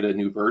you create a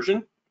new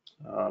version,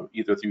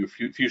 either through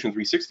Fusion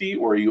 360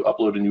 or you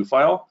upload a new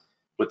file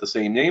with the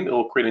same name, it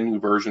will create a new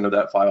version of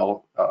that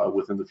file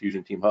within the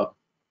Fusion Team Hub.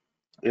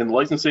 And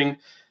licensing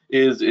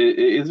is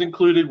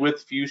included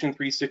with Fusion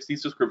 360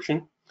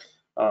 subscription.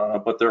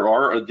 But there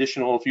are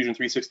additional Fusion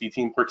 360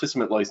 team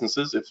participant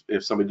licenses.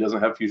 If somebody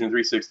doesn't have Fusion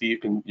 360,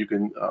 you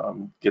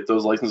can get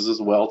those licenses as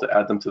well to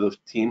add them to the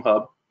Team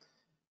Hub.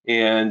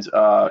 And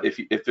if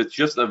it's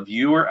just a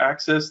viewer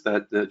access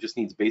that just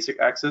needs basic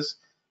access,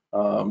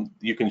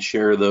 you can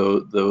share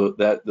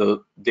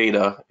the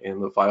data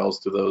and the files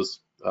to those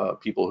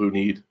people who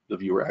need the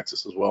viewer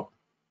access as well.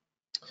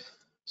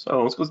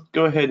 So let's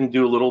go ahead and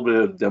do a little bit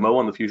of demo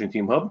on the Fusion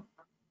Team Hub.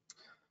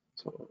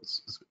 So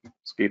let's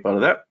escape out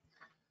of that.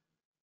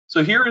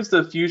 So here is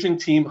the Fusion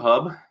Team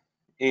Hub,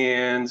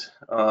 and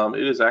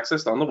it is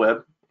accessed on the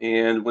web.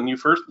 And when you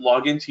first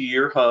log into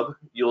your hub,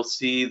 you'll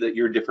see that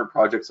your different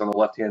projects on the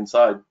left-hand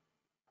side.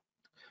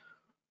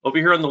 Over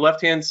here on the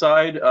left-hand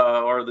side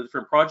are the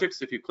different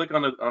projects. If you click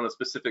on a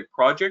specific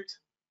project,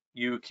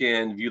 you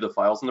can view the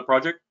files in the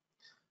project.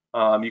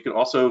 You can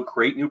also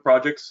create new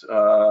projects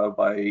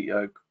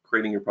by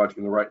creating your project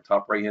in the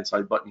top right-hand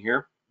side button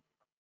here.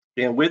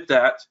 And with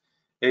that,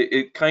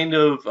 it kind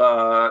of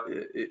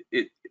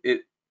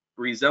it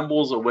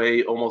resembles a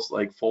way almost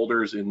like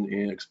folders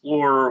in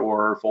Explorer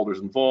or folders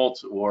in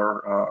Vault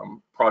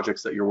or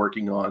projects that you're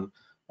working on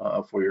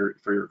for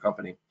your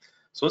company.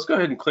 So let's go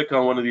ahead and click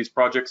on one of these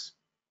projects.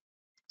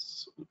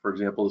 For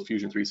example, the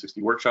Fusion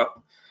 360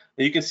 Workshop.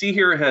 And you can see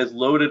here it has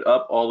loaded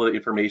up all the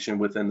information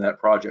within that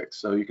project.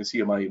 So you can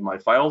see my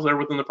files that are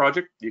within the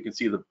project. You can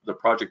see the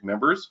project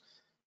members.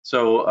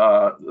 So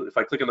if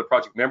I click on the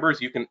project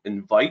members, you can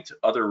invite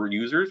other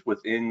users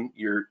within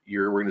your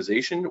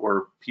organization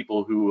or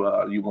people who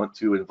you want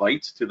to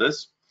invite to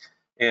this.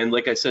 And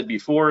like I said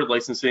before,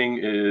 licensing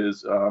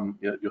is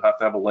you'll have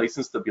to have a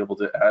license to be able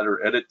to add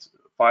or edit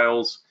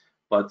files,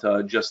 but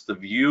just the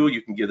view,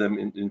 you can give them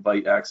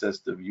invite access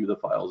to view the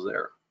files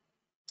there.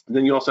 And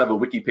then you also have a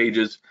wiki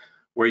pages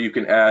where you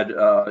can add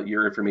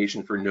your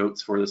information for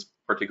notes for this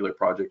particular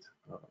project.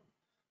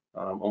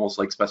 Almost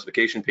like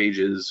specification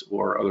pages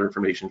or other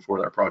information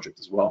for that project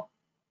as well.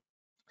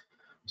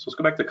 So let's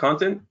go back to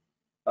content.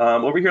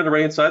 Over here on the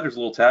right-hand side, there's a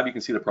little tab. You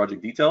can see the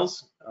project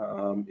details,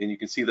 and you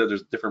can see that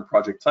there's different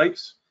project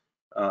types.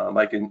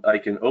 I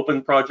can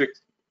open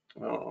project.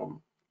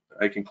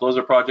 I can close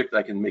a project.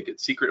 I can make it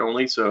secret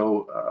only,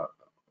 so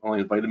only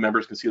invited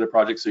members can see the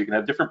project. So you can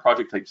have different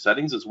project type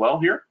settings as well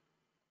here.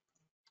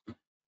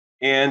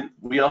 And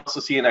we also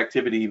see an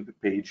activity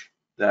page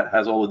that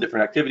has all the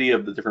different activity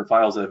of the different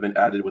files that have been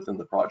added within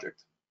the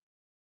project.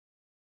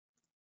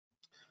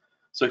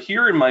 So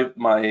here in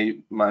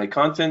my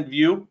content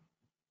view,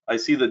 I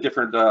see the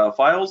different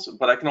files,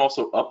 but I can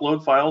also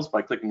upload files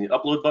by clicking the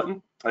upload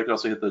button. I can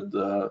also hit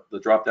the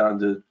drop down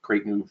to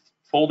create new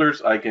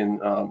folders. I can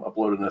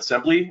upload an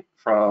assembly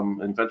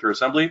from Inventor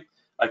Assembly.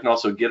 I can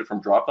also get it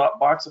from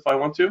Dropbox if I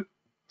want to.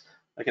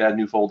 I can add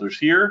new folders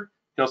here.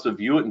 I can also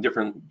view it in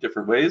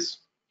different ways.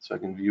 So I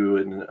can view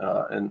it in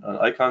an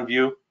icon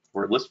view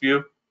or a list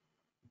view.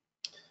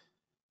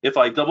 If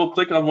I double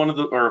click on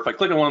if I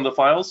click on one of the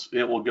files,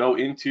 it will go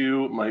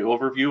into my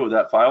overview of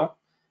that file,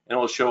 and it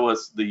will show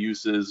us the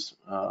uses,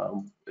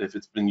 if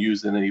it's been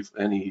used in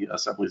any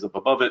assemblies up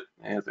above it,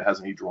 and if it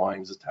has any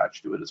drawings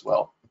attached to it as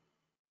well.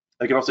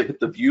 I can also hit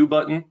the view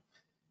button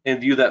and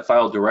view that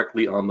file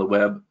directly on the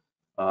web,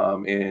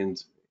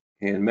 and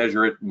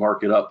measure it,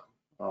 mark it up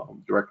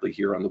directly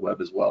here on the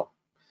web as well.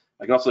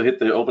 I can also hit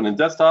the open in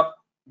desktop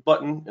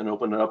button and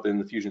open it up in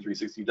the Fusion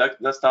 360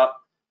 desktop.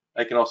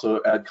 I can also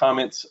add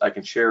comments, I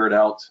can share it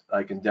out,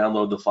 I can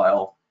download the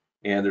file,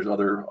 and there's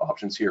other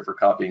options here for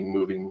copying,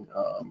 moving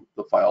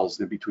the files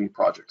in between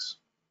projects.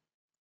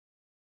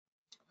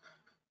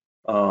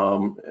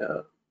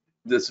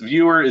 This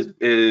viewer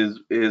is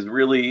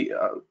really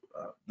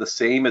the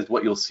same as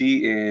what you'll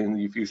see in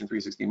the Fusion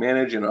 360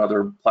 Manage and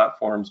other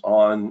platforms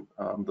on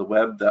the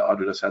web that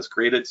Autodesk has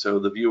created. So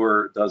the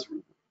viewer does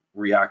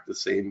react the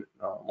same,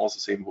 almost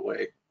the same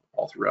way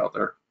all throughout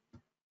there.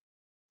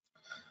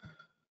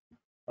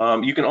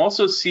 You can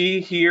also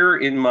see here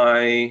in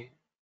my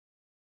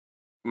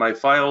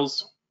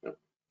files.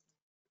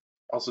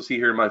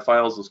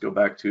 Let's go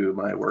back to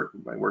my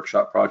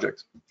workshop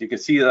project. You can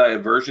see that I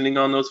have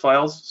versioning on those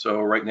files. So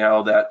right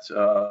now that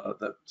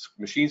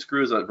machine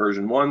screw is at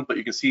version 1, but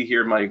you can see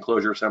here my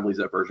enclosure assembly is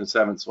at version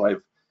 7.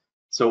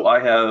 So I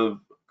have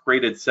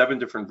created 7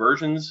 different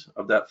versions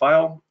of that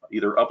file,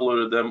 either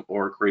uploaded them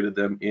or created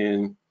them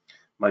in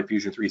my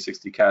Fusion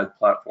 360 CAD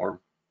platform.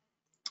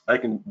 I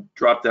can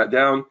drop that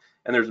down,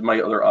 and there's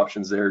my other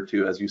options there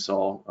too, as you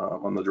saw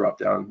on the drop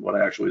down, what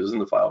I actually was in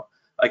the file.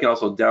 I can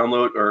also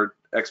download or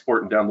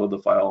export and download the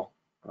file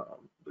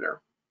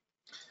there.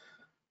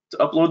 To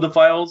upload the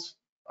files,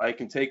 I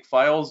can take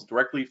files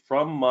directly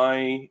from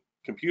my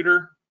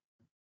computer.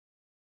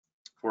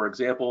 For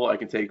example, I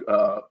can take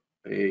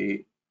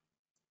a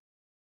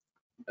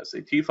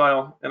SAT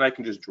file, and I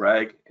can just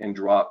drag and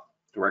drop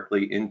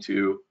directly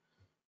into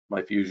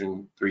my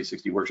Fusion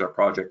 360 Workshop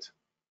project.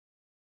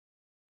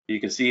 You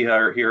can see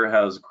how here it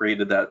has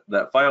created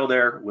that file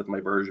there with my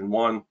version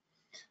 1.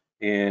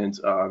 And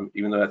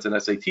even though that's an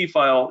SAT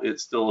file, it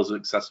still is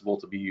accessible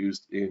to be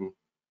used in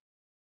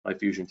my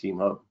Fusion Team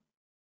Hub.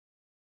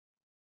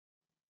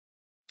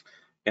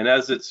 And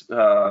as it's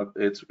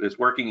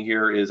working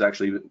here is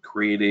actually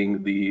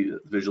creating the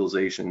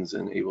visualizations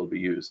and able to be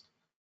used.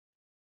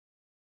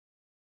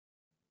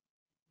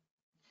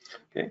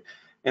 Okay.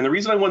 And the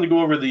reason I wanted to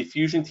go over the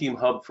Fusion Team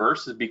Hub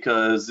first is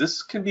because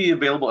this can be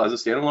available as a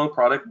standalone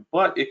product,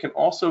 but it can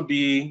also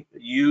be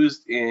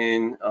used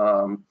in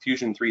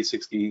Fusion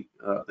 360,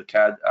 the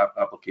CAD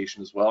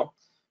application as well.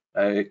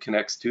 It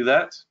connects to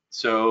that.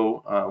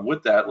 So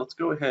with that, let's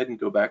go ahead and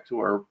go back to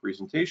our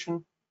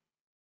presentation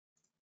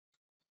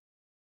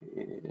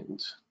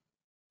and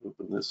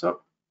open this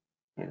up.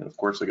 And of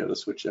course, I got to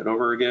switch that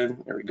over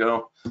again. There we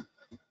go.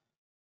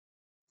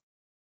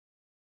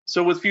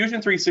 So with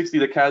Fusion 360,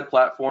 the CAD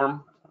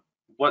platform,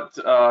 what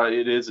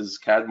it is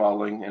CAD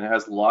modeling, and it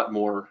has a lot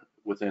more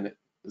within it.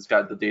 It's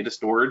got the data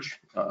storage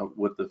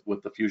with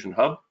the Fusion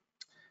Hub.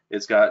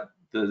 It's got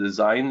the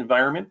design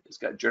environment. It's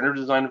got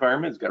generative design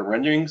environment. It's got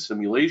rendering,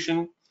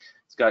 simulation.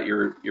 It's got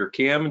your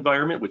CAM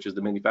environment, which is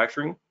the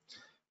manufacturing.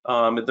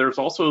 There's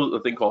also a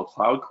thing called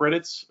cloud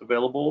credits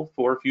available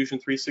for Fusion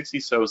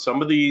 360. So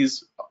some of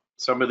these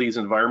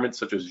environments,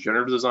 such as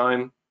generative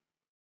design,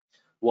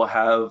 will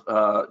have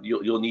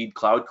you'll need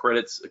cloud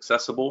credits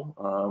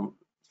accessible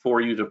for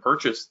you to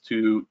purchase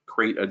to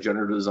create a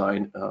generative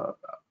design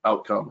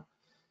outcome.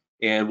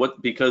 And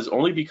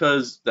only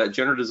because that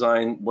generative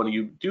design, when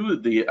you do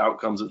the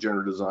outcomes of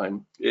generative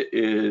design, it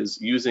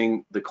is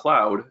using the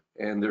cloud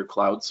and their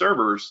cloud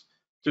servers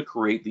to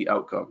create the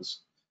outcomes.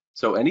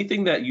 So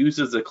anything that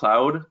uses the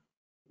cloud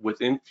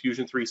within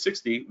Fusion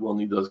 360 will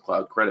need those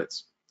cloud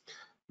credits.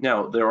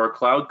 Now, there are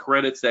cloud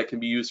credits that can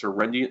be used for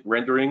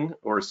rendering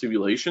or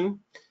simulation,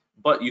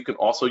 but you can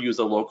also use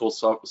a local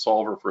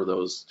solver for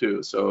those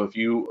too. So if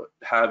you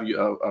have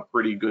a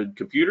pretty good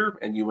computer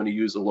and you want to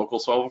use a local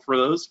solver for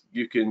those,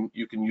 you can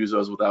use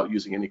those without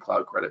using any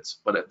cloud credits.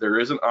 But there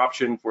is an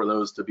option for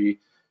those to be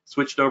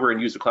switched over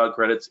and use the cloud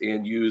credits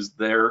and use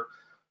their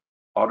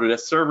Autodesk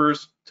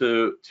servers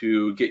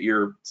to get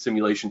your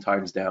simulation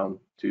times down,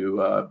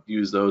 to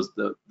use those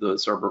the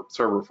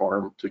server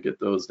farm to get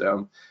those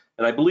down.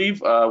 And I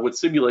believe with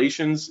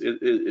simulations, it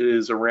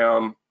is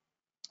around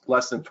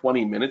less than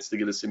 20 minutes to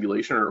get a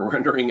simulation or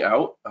rendering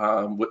out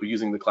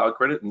using the cloud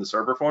credit and the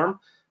server farm,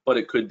 but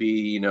it could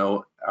be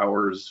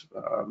hours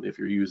if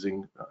you're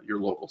using your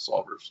local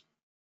solvers.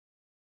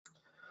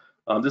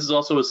 This is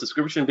also a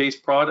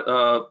subscription-based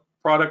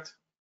product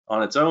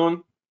on its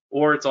own.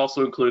 or it's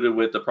also included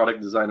with the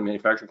product design and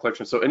manufacturing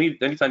collection. So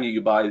anytime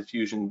you buy the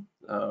Fusion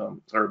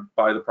or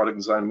buy the product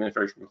design and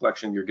manufacturing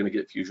collection, you're going to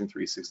get Fusion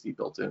 360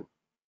 built in.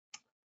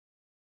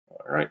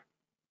 All right.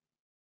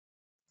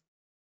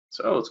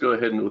 So let's go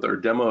ahead and with our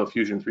demo of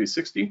Fusion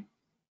 360,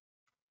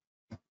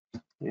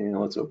 and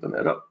let's open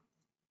that up.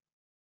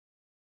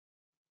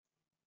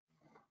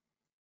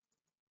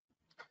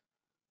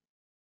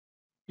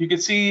 You can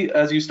see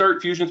as you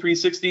start Fusion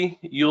 360,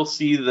 you'll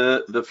see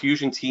the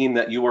Fusion team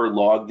that you are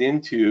logged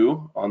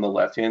into on the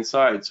left-hand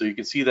side. So you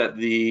can see that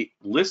the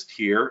list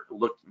here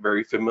looked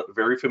very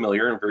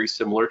familiar and very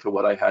similar to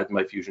what I had in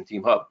my Fusion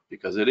Team Hub,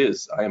 because it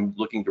is. I am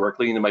looking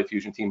directly into my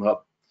Fusion Team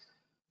Hub.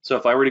 So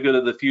if I were to go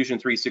to the Fusion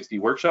 360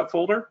 workshop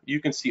folder,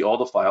 you can see all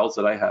the files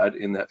that I had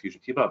in that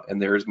Fusion Team Hub.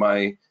 And there's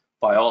my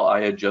file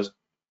I had just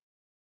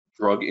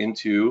drug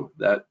into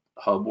that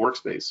hub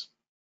workspace.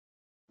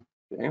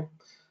 Okay,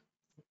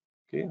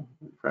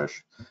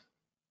 refresh.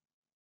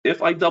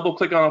 If I double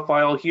click on a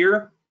file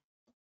here,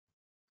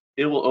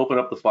 it will open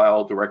up the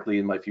file directly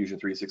in my Fusion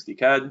 360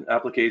 CAD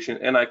application,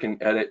 and I can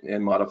edit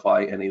and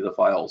modify any of the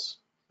files.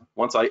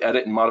 Once I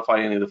edit and modify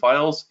any of the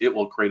files, it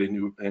will create a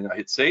new, and I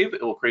hit save,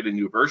 it will create a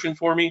new version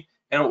for me,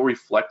 and it will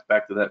reflect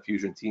back to that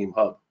Fusion Team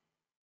Hub.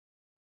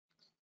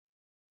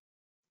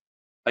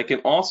 I can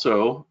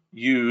also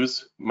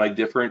use my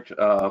different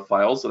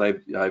files that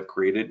I've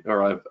created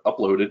or I've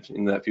uploaded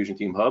in that Fusion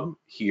Team Hub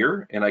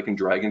here, and I can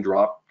drag and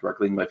drop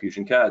directly in my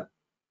Fusion CAD.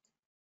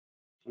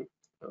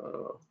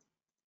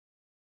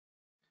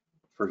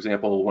 For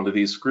example, one of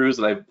these screws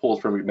that I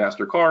pulled from your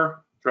master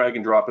car, drag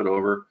and drop it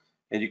over,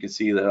 and you can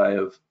see that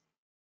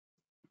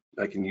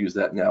I can use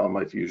that now in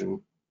my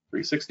Fusion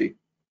 360.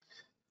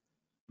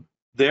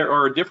 There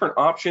are different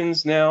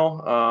options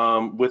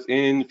now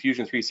within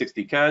Fusion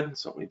 360 CAD,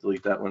 so let me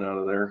delete that one out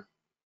of there.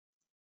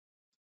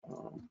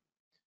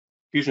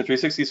 Fusion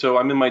 360, so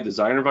I'm in my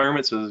design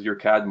environment, so this is your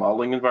CAD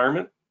modeling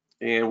environment.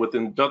 And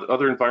within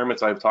other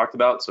environments I've talked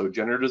about, so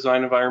generative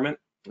design environment,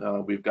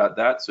 we've got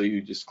that. So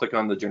you just click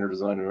on the generative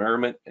design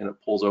environment and it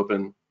pulls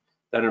open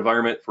that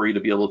environment for you to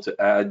be able to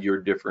add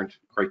your different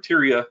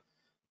criteria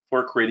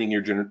for creating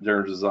your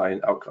generative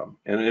design outcome.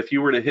 And if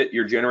you were to hit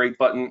your generate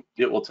button,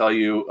 it will tell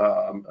you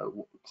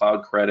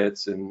cloud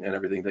credits and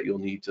everything that you'll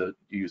need to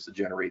use to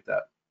generate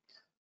that.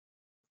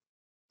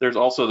 There's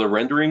also the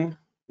rendering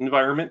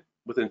environment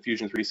within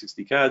Fusion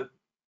 360 CAD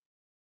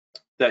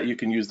that you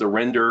can use the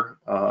render,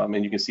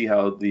 and you can see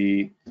how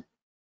the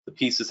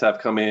pieces have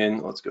come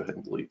in. Let's go ahead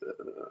and delete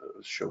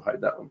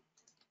hide that one.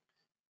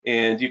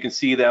 And you can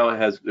see now it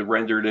has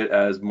rendered it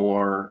as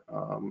more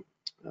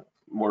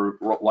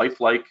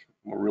lifelike,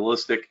 more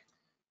realistic.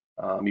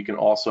 You can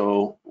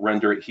also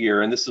render it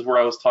here, and this is where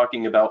I was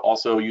talking about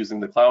also using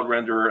the cloud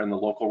renderer and the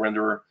local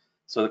renderer.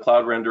 So the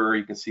cloud renderer,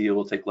 you can see it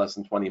will take less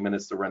than 20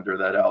 minutes to render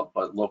that out,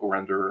 but local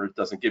renderer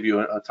doesn't give you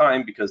a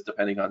time, because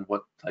depending on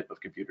what type of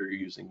computer you're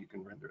using, you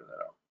can render that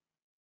out.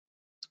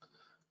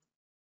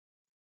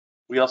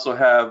 We also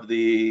have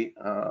the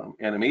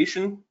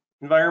animation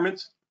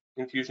environment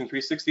in Fusion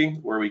 360,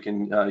 where we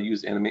can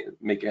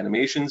make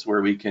animations,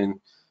 where we can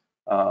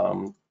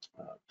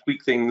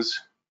tweak things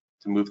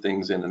to move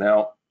things in and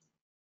out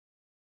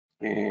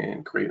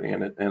and create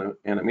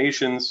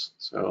animations.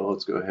 So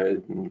let's go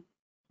ahead and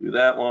do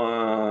that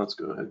one. Let's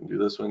go ahead and do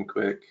this one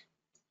quick.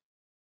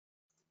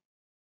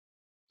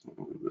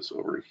 Move this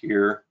over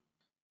here,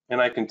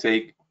 and I can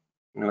create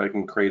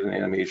an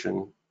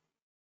animation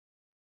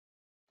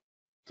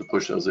to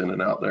push those in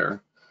and out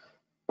there.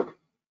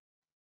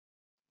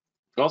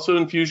 Also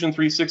in Fusion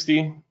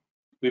 360,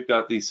 we've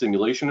got the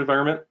simulation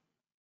environment,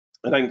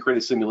 and I can create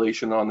a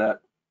simulation on that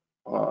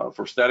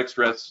for static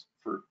stress,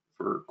 for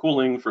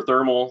cooling, for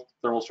thermal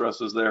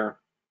stresses there,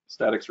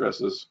 static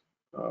stresses,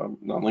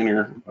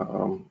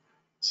 nonlinear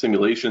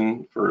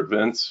simulation for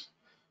events.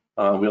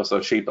 We also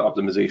have shape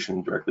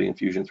optimization directly in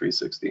Fusion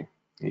 360.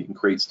 And you can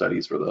create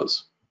studies for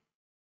those.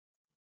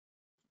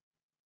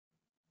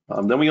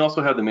 Then we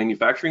also have the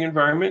manufacturing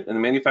environment, and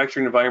the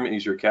manufacturing environment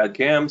is your CAD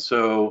CAM.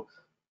 So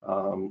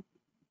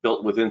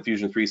built within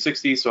Fusion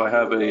 360. So I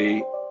have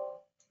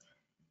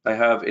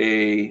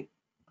a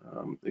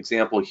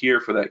example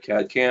here for that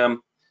CAD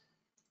CAM.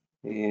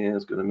 And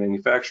let's go to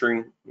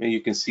manufacturing, and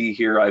you can see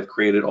here I've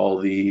created all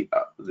the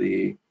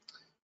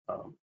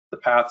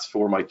paths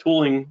for my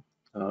tooling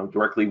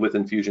directly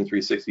within Fusion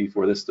 360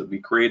 for this to be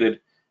created,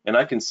 and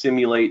I can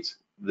simulate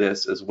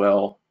this as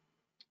well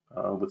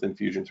within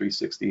Fusion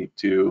 360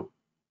 to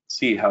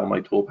see how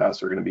my tool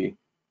paths are going to be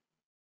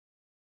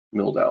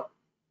milled out.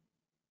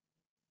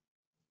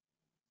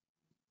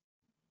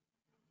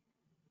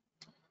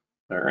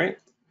 All right.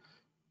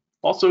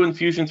 Also in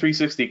Fusion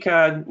 360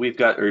 CAD, we've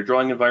got our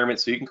drawing environment,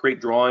 so you can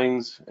create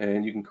drawings,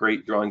 and you can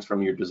create drawings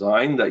from your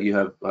design that you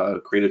have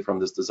created from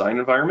this design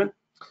environment,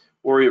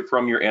 or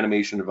from your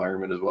animation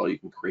environment as well. You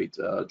can create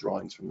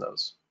drawings from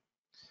those.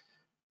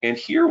 And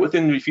here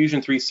within the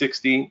Fusion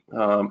 360,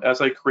 as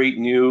I create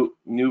new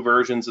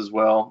versions as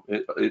well,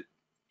 it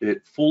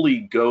fully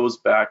goes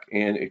back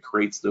and it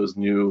creates those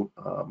new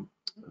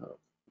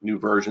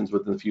versions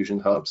within the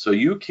Fusion Hub. So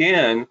you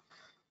can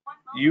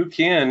you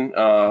can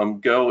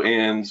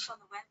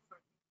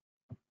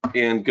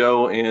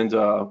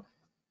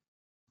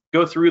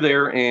go through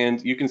there,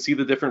 and you can see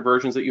the different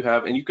versions that you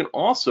have, and you can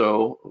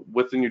also,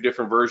 within your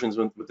different versions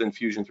within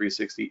Fusion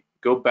 360,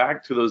 go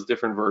back to those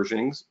different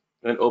versions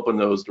and open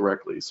those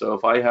directly. So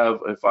if I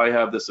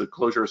have this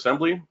closure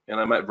assembly and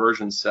I'm at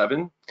version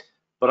 7,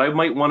 but I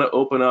might want to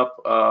open up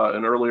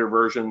an earlier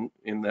version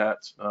in that,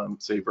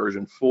 say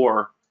version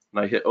 4,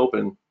 and I hit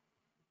open,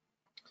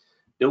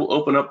 it will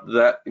open up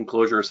that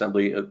enclosure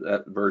assembly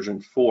at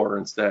version 4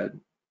 instead.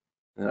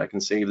 And I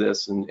can save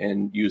this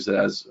and use it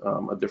as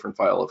a different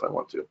file if I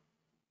want to.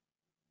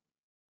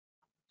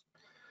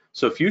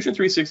 So Fusion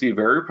 360,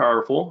 very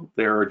powerful.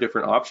 There are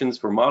different options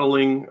for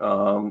modeling.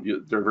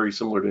 They're very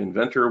similar to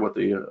Inventor, what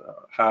they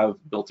have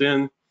built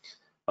in.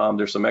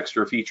 There's some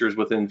extra features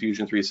within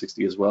Fusion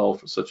 360 as well,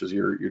 such as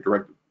your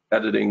direct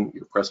editing,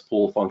 your press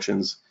pull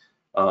functions,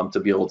 to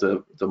be able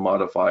to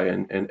modify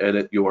and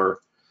edit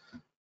your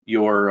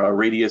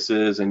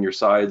radiuses and your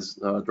sides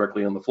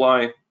directly on the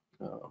fly.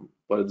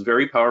 But it's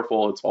very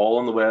powerful. It's all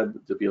on the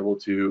web to be able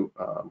to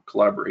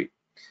collaborate.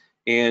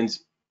 And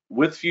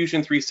with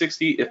Fusion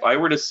 360, if I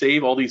were to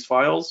save all these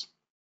files,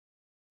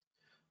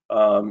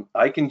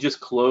 I can just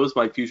close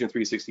my Fusion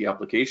 360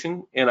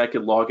 application, and I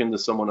could log into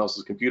someone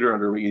else's computer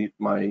under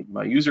my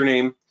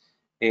username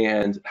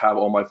and have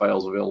all my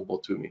files available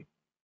to me.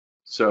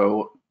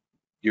 So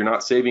you're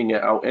not saving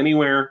it out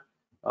anywhere.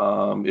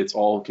 It's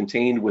all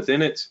contained within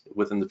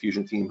the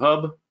Fusion Team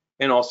Hub,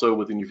 and also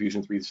within your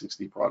Fusion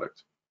 360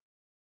 product.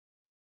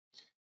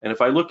 And if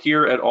I look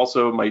here at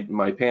also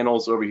my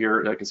panels over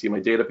here, I can see my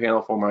data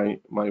panel for my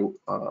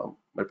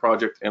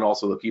project, and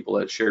also the people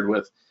that shared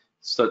with,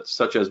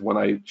 such as when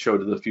I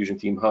showed the Fusion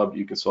Team Hub,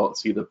 you can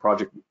see the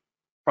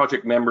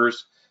project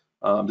members.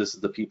 This is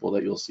the people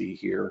that you'll see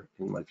here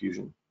in my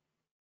Fusion.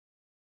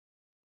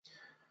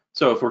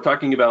 So if we're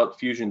talking about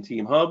Fusion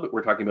Team Hub,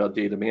 we're talking about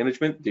data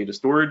management, data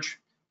storage.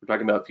 We're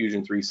talking about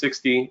Fusion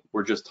 360.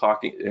 We're just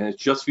talking, and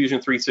it's just Fusion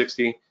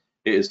 360.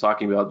 It is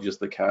talking about just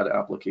the CAD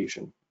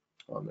application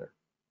on there.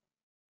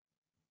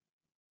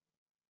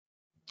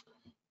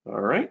 All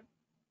right.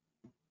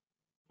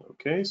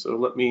 Okay, so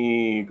let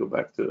me go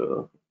back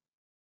to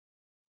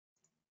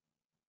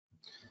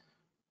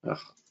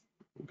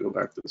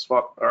the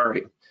swap. All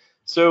right.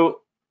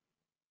 So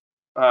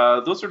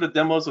those are the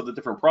demos of the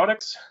different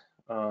products.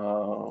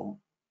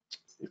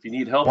 If you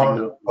need help,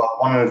 one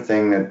other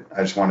thing that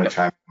I just want to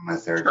chime in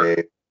with there, sure.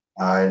 Dave.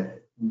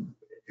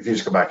 If you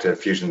just go back to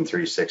Fusion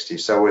 360.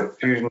 So with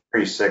Fusion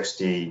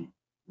 360,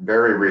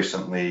 very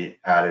recently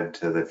added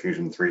to the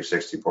Fusion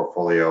 360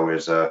 portfolio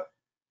is a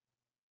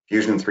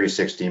Fusion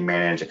 360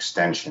 Manage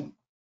extension.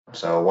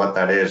 So what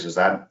that is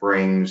that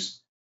brings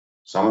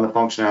some of the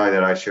functionality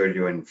that I showed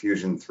you in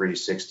Fusion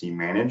 360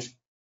 Manage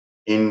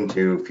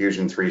into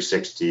Fusion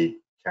 360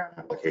 CAD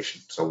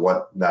application. So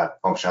what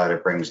that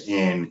functionality brings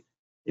in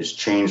is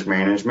change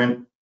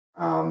management,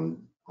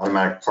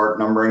 automatic part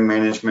numbering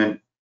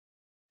management,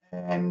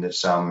 and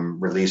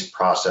some release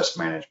process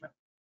management.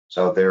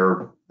 So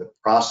they're the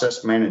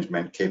process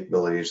management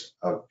capabilities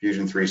of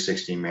Fusion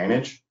 360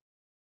 Manage.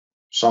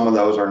 Some of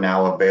those are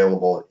now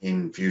available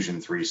in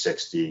Fusion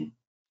 360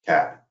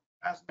 CAD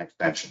as an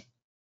extension.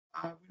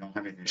 We don't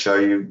have anything to show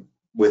you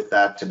with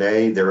that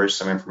today. There is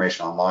some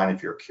information online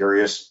if you're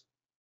curious.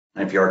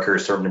 And if you are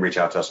curious, certainly reach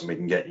out to us and we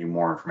can get you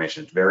more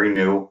information. It's very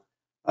new,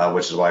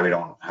 which is why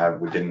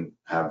we didn't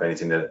have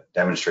anything to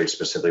demonstrate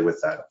specifically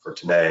with that for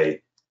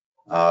today.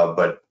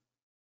 But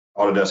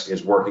Autodesk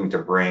is working to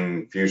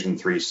bring Fusion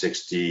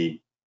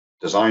 360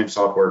 design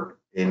software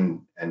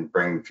in and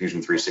bring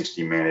Fusion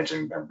 360 Manage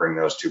and bring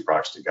those two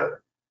products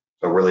together.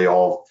 So really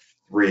all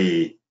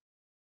three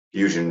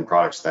Fusion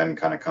products then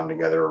kind of come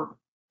together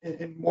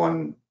in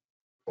one,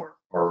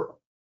 or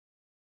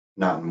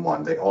not in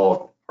one, they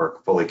all are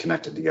fully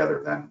connected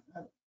together then.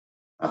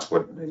 That's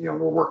what we're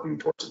working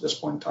towards at this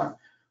point in time.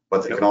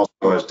 But they can also,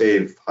 as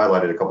Dave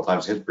highlighted a couple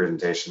times in his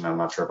presentation, I'm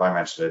not sure if I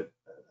mentioned it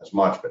as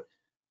much, but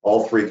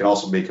all three can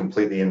also be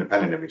completely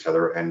independent of each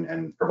other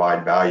and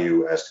provide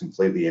value as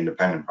completely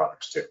independent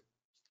products too.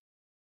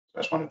 So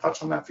I just want to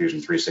touch on that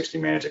Fusion 360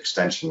 Manage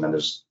extension that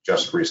has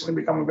just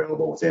recently become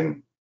available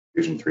within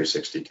Fusion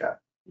 360 CAD.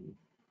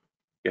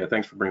 Yeah,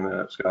 thanks for bringing that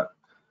up, Scott.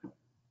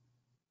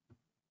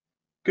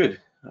 Good.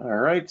 All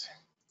right.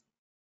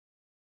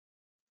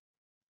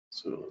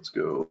 So let's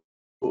go.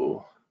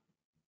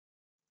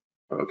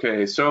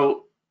 Okay,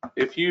 so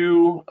if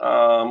you,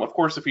 of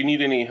course, if you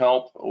need any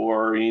help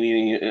or you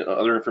need any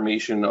other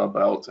information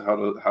about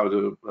how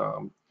to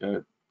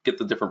get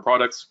the different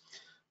products,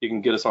 you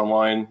can get us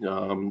online,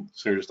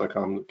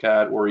 Synergis.com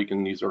CAD, or you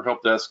can use our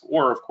help desk,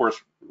 or of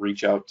course,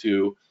 reach out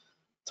to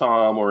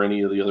Tom or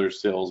any of the other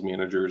sales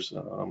managers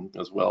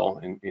as well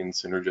in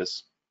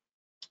Synergis.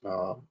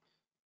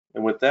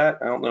 And with that,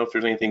 I don't know if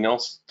there's anything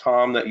else,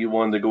 Tom, that you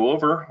wanted to go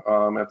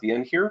over at the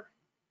end here.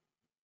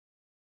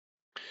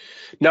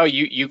 No,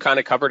 you kind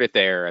of covered it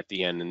there at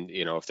the end. And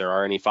if there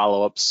are any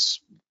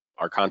follow-ups,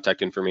 our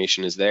contact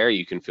information is there.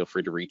 You can feel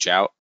free to reach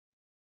out.